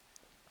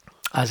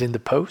 as in the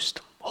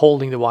post,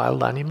 holding the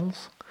wild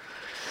animals.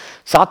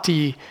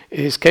 Sati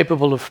is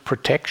capable of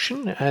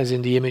protection, as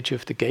in the image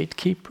of the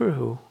gatekeeper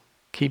who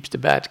keeps the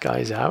bad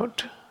guys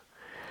out.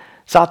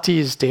 Sati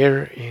is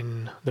there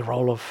in the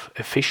role of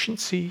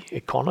efficiency,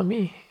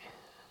 economy,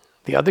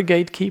 the other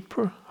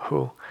gatekeeper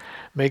who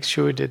makes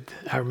sure that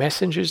our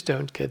messengers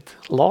don't get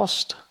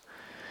lost.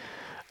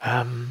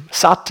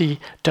 Sati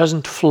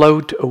doesn't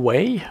float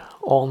away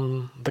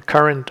on the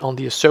current, on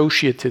the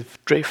associative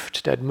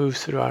drift that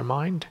moves through our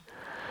mind.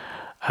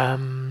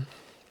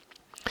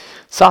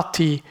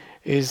 Sati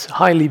is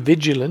highly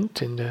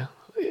vigilant in the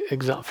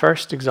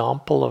first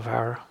example of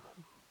our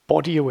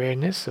body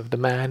awareness of the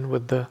man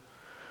with the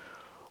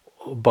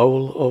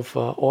bowl of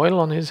oil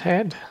on his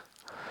head.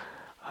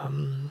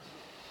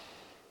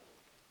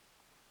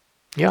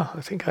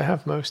 I think I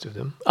have most of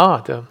them.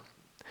 The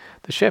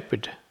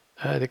shepherd,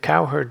 the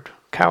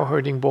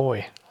cowherding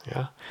boy.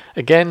 Yeah,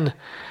 again,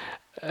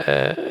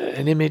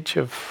 an image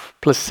of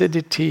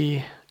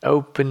placidity,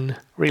 open,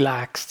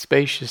 relaxed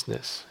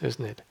spaciousness,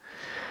 isn't it?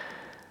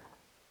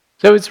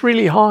 So it's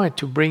really hard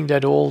to bring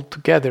that all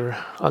together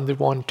under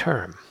one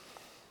term.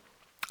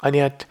 And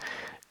yet,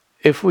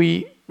 if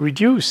we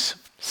reduce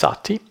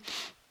Sati,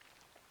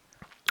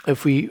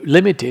 if we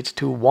limit it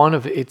to one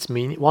of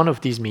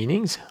these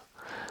meanings,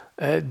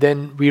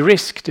 then we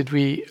risk that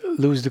we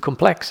lose the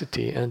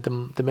complexity and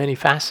the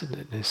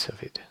many-facetedness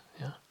of it.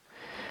 Yeah?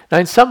 Now,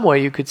 in some way,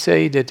 you could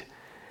say that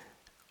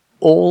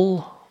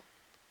all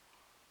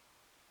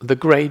the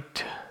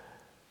great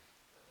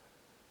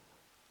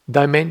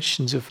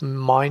dimensions of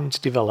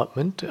mind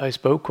development I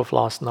spoke of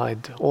last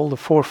night, all the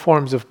 4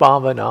 forms of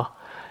bhavana,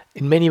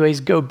 in many ways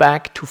go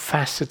back to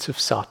facets of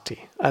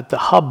Sati, at the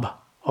hub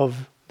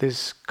of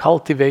this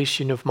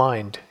cultivation of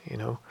mind,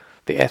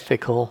 the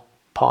ethical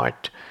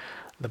part,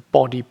 the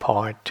body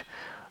part,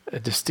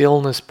 the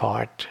stillness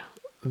part,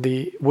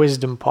 the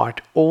wisdom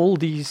part. All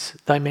these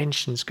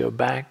dimensions go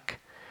back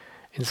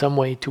in some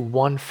way to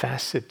one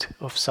facet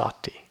of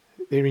Sati.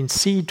 They're in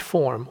seed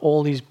form.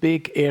 All these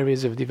big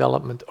areas of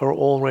development are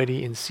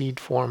already in seed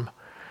form,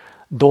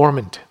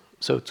 dormant,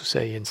 so to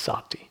say, in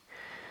Sati.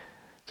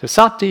 So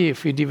Sati,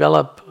 if we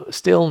develop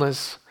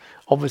stillness,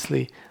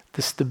 obviously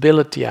the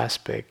stability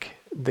aspect,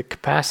 the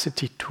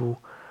capacity to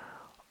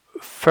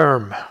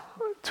firm,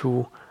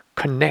 to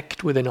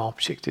connect with an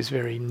object is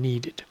very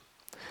needed.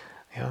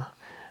 Yeah.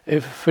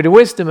 If for the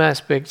wisdom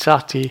aspect,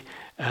 Sati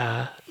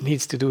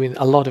needs to do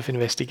a lot of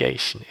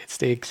investigation. It's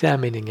the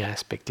examining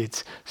aspect.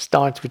 It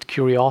starts with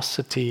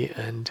curiosity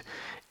and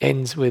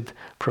ends with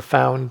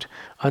profound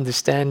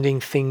understanding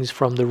things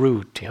from the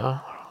root. Yeah,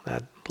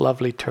 that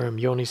lovely term,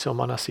 yoniso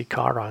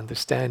manasikara,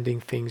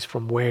 understanding things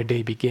from where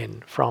they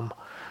begin, from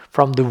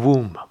the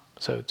womb,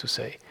 so to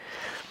say.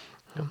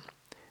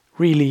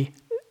 Really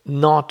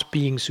not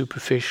being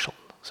superficial.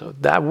 So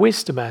that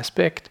wisdom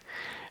aspect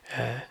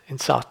in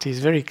Sati is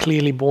very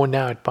clearly borne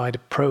out by the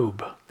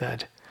probe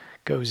that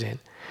goes in.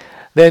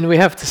 Then we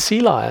have the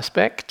Sila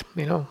aspect,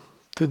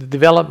 to the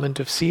development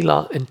of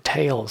Sila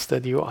entails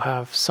that you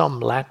have some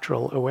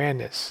lateral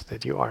awareness,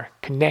 that you are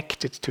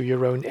connected to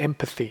your own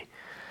empathy.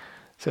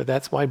 So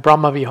that's why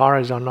Brahma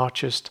Viharas are not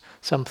just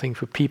something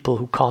for people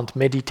who can't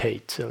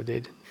meditate. So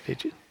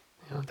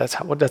that's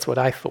what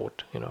I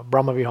thought.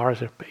 Brahma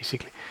Viharas are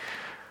basically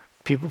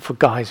people for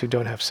guys who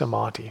don't have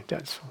samadhi.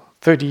 That's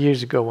 30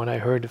 years ago when I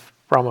heard of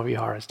Brahma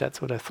Viharas. That's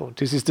what I thought.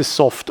 This is the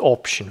soft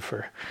option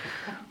for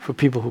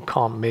people who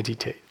can't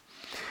meditate.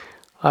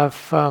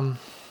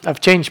 I've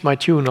changed my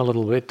tune a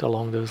little bit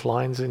along those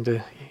lines in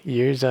the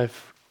years.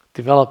 I've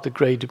developed a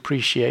great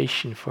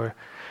appreciation for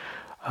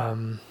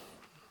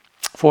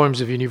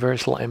forms of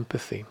universal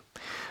empathy.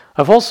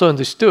 I've also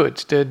understood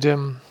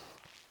that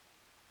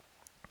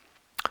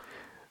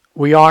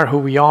we are who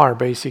we are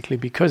basically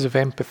because of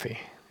empathy.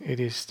 It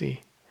is the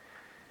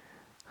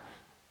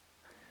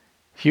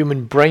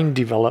human brain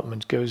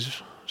development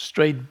goes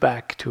straight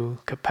back to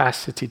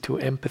capacity to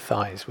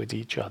empathize with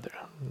each other.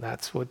 And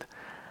that's what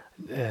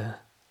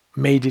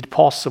made it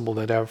possible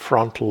that our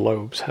frontal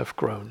lobes have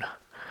grown.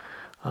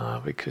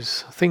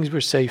 Because things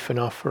were safe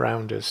enough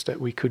around us that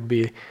we could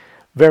be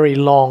very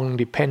long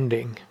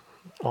depending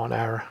on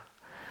our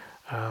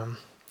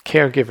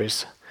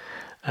caregivers.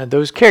 And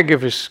those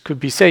caregivers could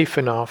be safe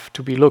enough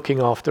to be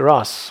looking after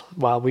us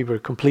while we were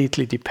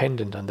completely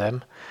dependent on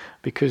them,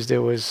 because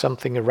there was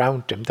something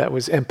around them that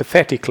was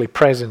empathetically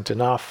present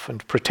enough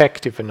and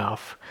protective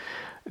enough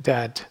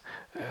that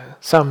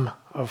some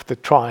of the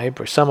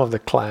tribe or some of the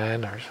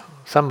clan or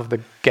some of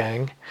the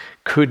gang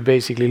could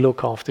basically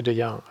look after the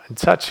young. And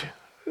such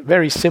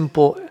very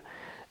simple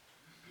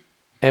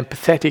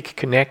empathetic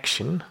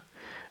connection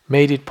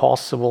made it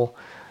possible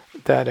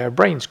that our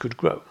brains could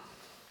grow.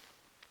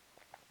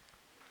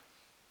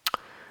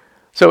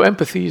 So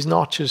empathy is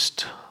not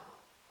just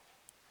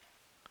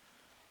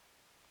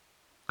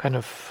kind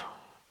of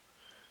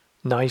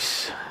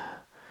nice,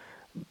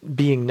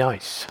 being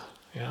nice.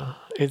 Yeah,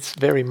 it's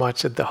very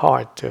much at the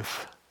heart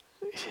of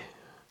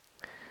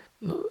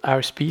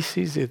our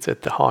species. It's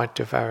at the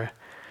heart of our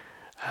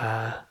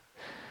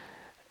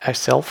a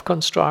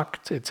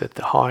self-construct. It's at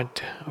the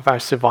heart of our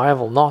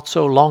survival. Not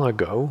so long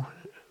ago,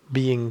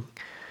 being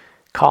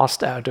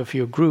cast out of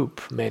your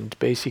group meant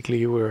basically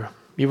you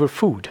were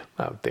food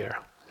out there.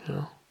 You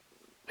know?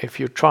 If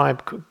your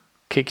tribe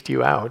kicked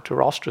you out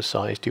or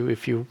ostracized you,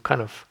 if you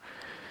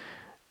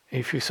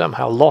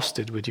somehow lost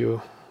it with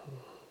your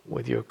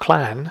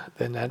clan,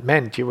 then that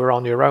meant you were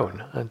on your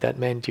own, and that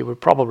meant you were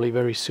probably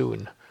very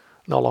soon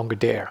no longer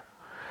there.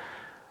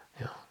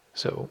 You know?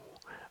 So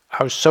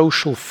our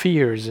social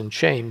fears and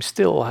shame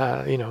still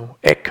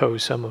echo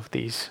some of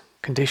these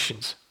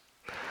conditions.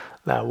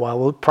 Now, while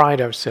we'll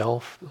pride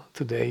ourselves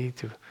today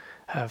to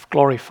have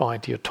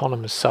glorified the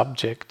autonomous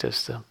subject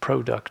as the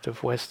product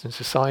of Western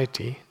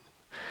society,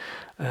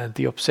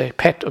 the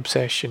pet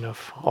obsession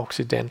of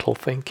Occidental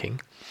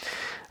thinking,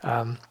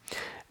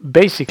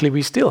 basically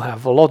we still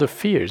have a lot of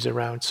fears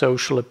around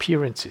social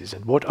appearances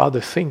and what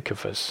others think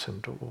of us,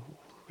 and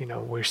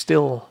we're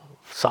still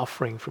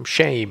suffering from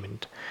shame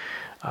and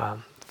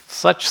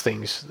such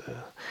things.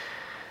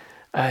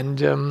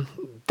 And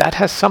that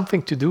has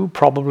something to do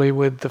probably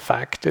with the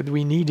fact that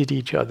we needed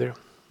each other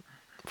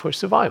for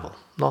survival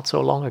not so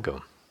long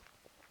ago.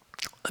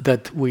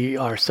 That we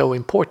are so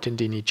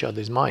important in each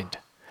other's mind.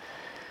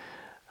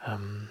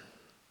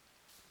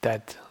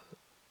 That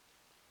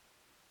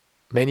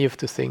many of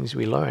the things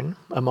we learn,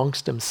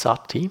 amongst them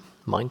Sati,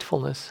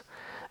 mindfulness,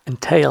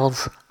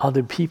 entails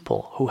other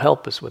people who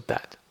help us with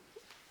that.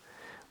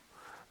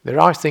 There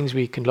are things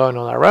we can learn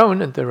on our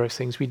own, and there are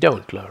things we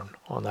don't learn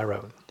on our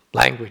own.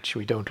 Language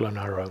we don't learn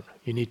on our own.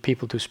 You need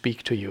people to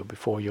speak to you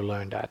before you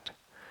learn that.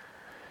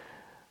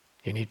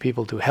 You need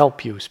people to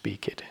help you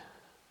speak it.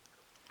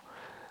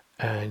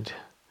 And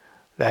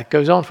that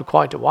goes on for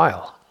quite a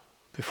while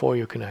before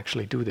you can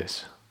actually do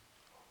this.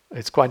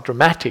 It's quite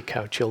dramatic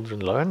how children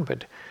learn,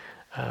 but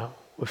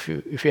if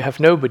you have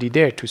nobody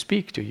there to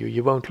speak to you,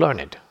 you won't learn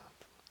it.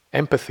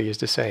 Empathy is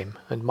the same,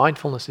 and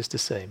mindfulness is the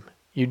same.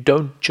 You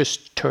don't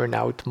just turn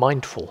out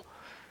mindful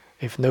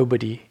if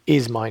nobody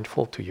is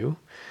mindful to you.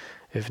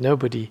 If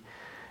nobody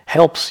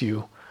helps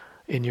you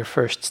in your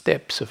first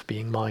steps of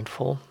being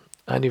mindful,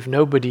 and if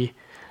nobody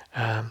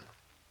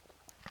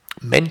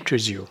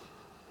mentors you,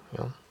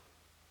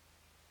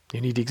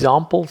 you need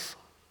examples,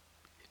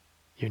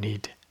 you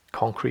need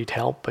concrete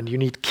help, and you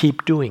need to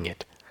keep doing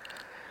it.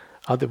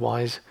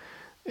 Otherwise,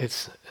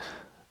 it's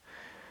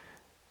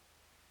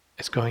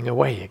going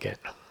away again.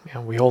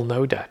 We all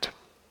know that.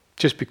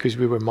 Just because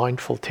we were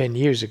mindful 10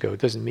 years ago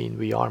doesn't mean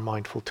we are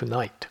mindful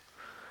tonight.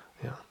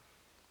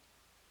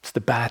 It's the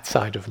bad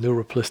side of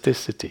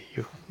neuroplasticity.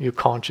 You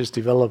can't just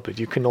develop it,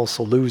 you can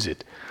also lose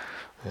it.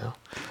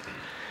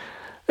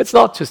 It's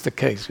not just the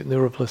case with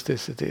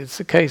neuroplasticity, it's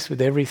the case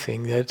with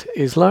everything that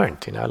is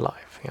learned in our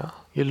life.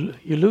 You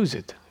lose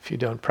it if you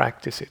don't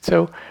practice it.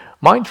 So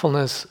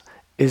mindfulness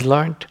is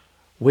learned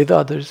with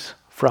others,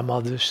 from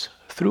others,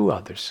 through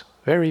others,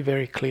 very,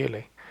 very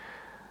clearly.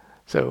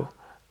 So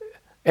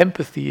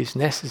empathy is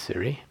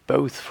necessary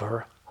both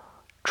for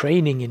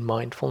training in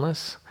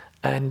mindfulness,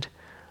 and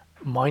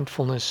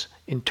mindfulness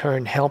in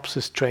turn helps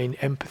us train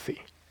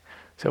empathy.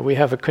 So we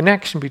have a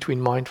connection between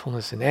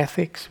mindfulness and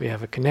ethics, we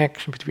have a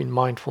connection between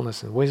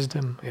mindfulness and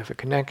wisdom, we have a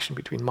connection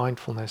between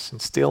mindfulness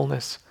and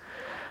stillness.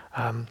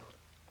 And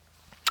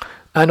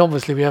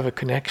obviously we have a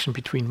connection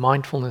between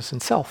mindfulness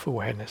and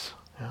self-awareness.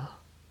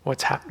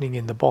 What's happening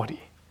in the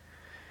body.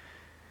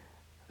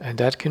 And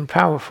that can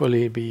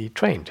powerfully be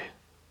trained.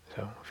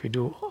 So if you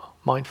do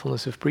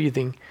mindfulness of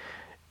breathing,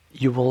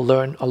 you will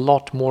learn a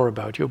lot more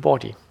about your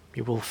body.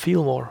 You will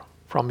feel more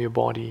from your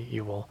body.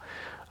 You will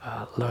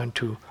learn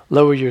to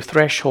lower your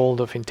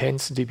threshold of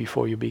intensity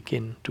before you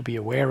begin to be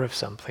aware of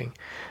something.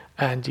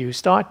 And you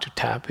start to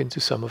tap into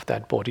some of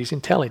that body's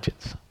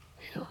intelligence.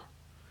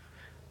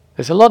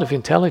 There's a lot of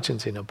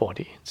intelligence in a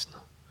body. It's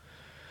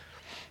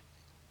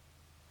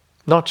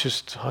not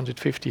just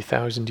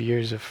 150,000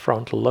 years of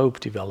frontal lobe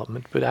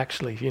development, but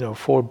actually,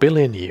 4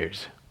 billion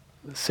years.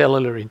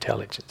 Cellular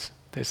intelligence.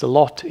 There's a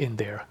lot in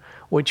there,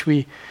 which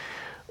we,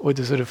 with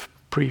a sort of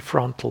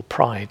prefrontal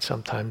pride,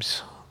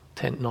 sometimes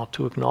tend not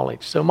to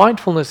acknowledge. So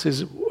mindfulness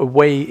is a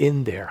way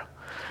in there.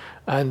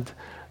 And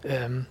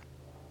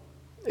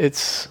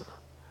it's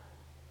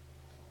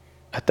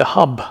at the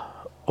hub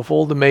of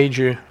all the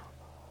major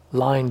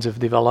lines of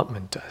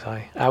development, as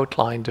I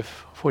outlined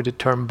for the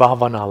term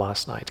bhavana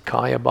last night.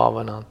 Kaya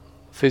bhavana,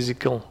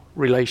 physical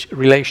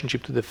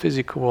relationship to the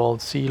physical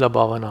world, sila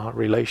bhavana,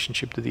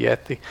 relationship to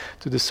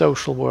the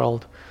social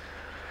world,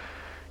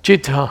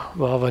 citta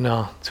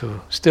bhavana,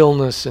 to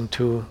stillness and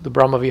to the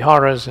Brahma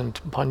Viharas, and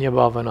panya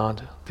bhavana,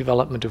 the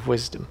development of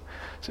wisdom.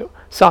 So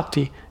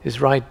sati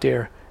is right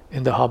there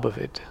in the hub of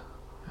it.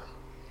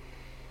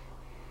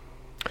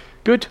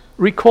 Good.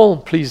 Recall,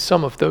 please,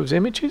 some of those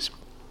images.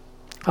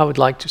 I would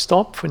like to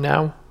stop for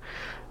now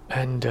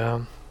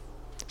and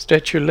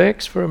stretch your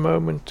legs for a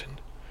moment.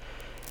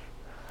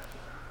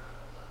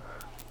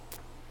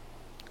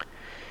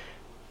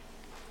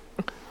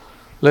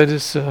 Let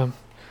us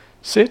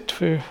sit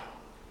for...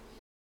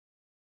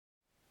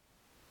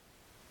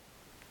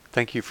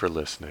 Thank you for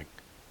listening.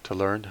 To To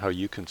learn how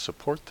you can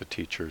support the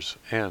teachers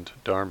and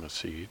Dharma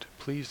Seed,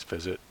 please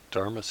visit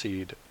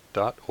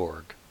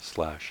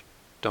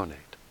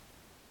dharmaseed.org/donate.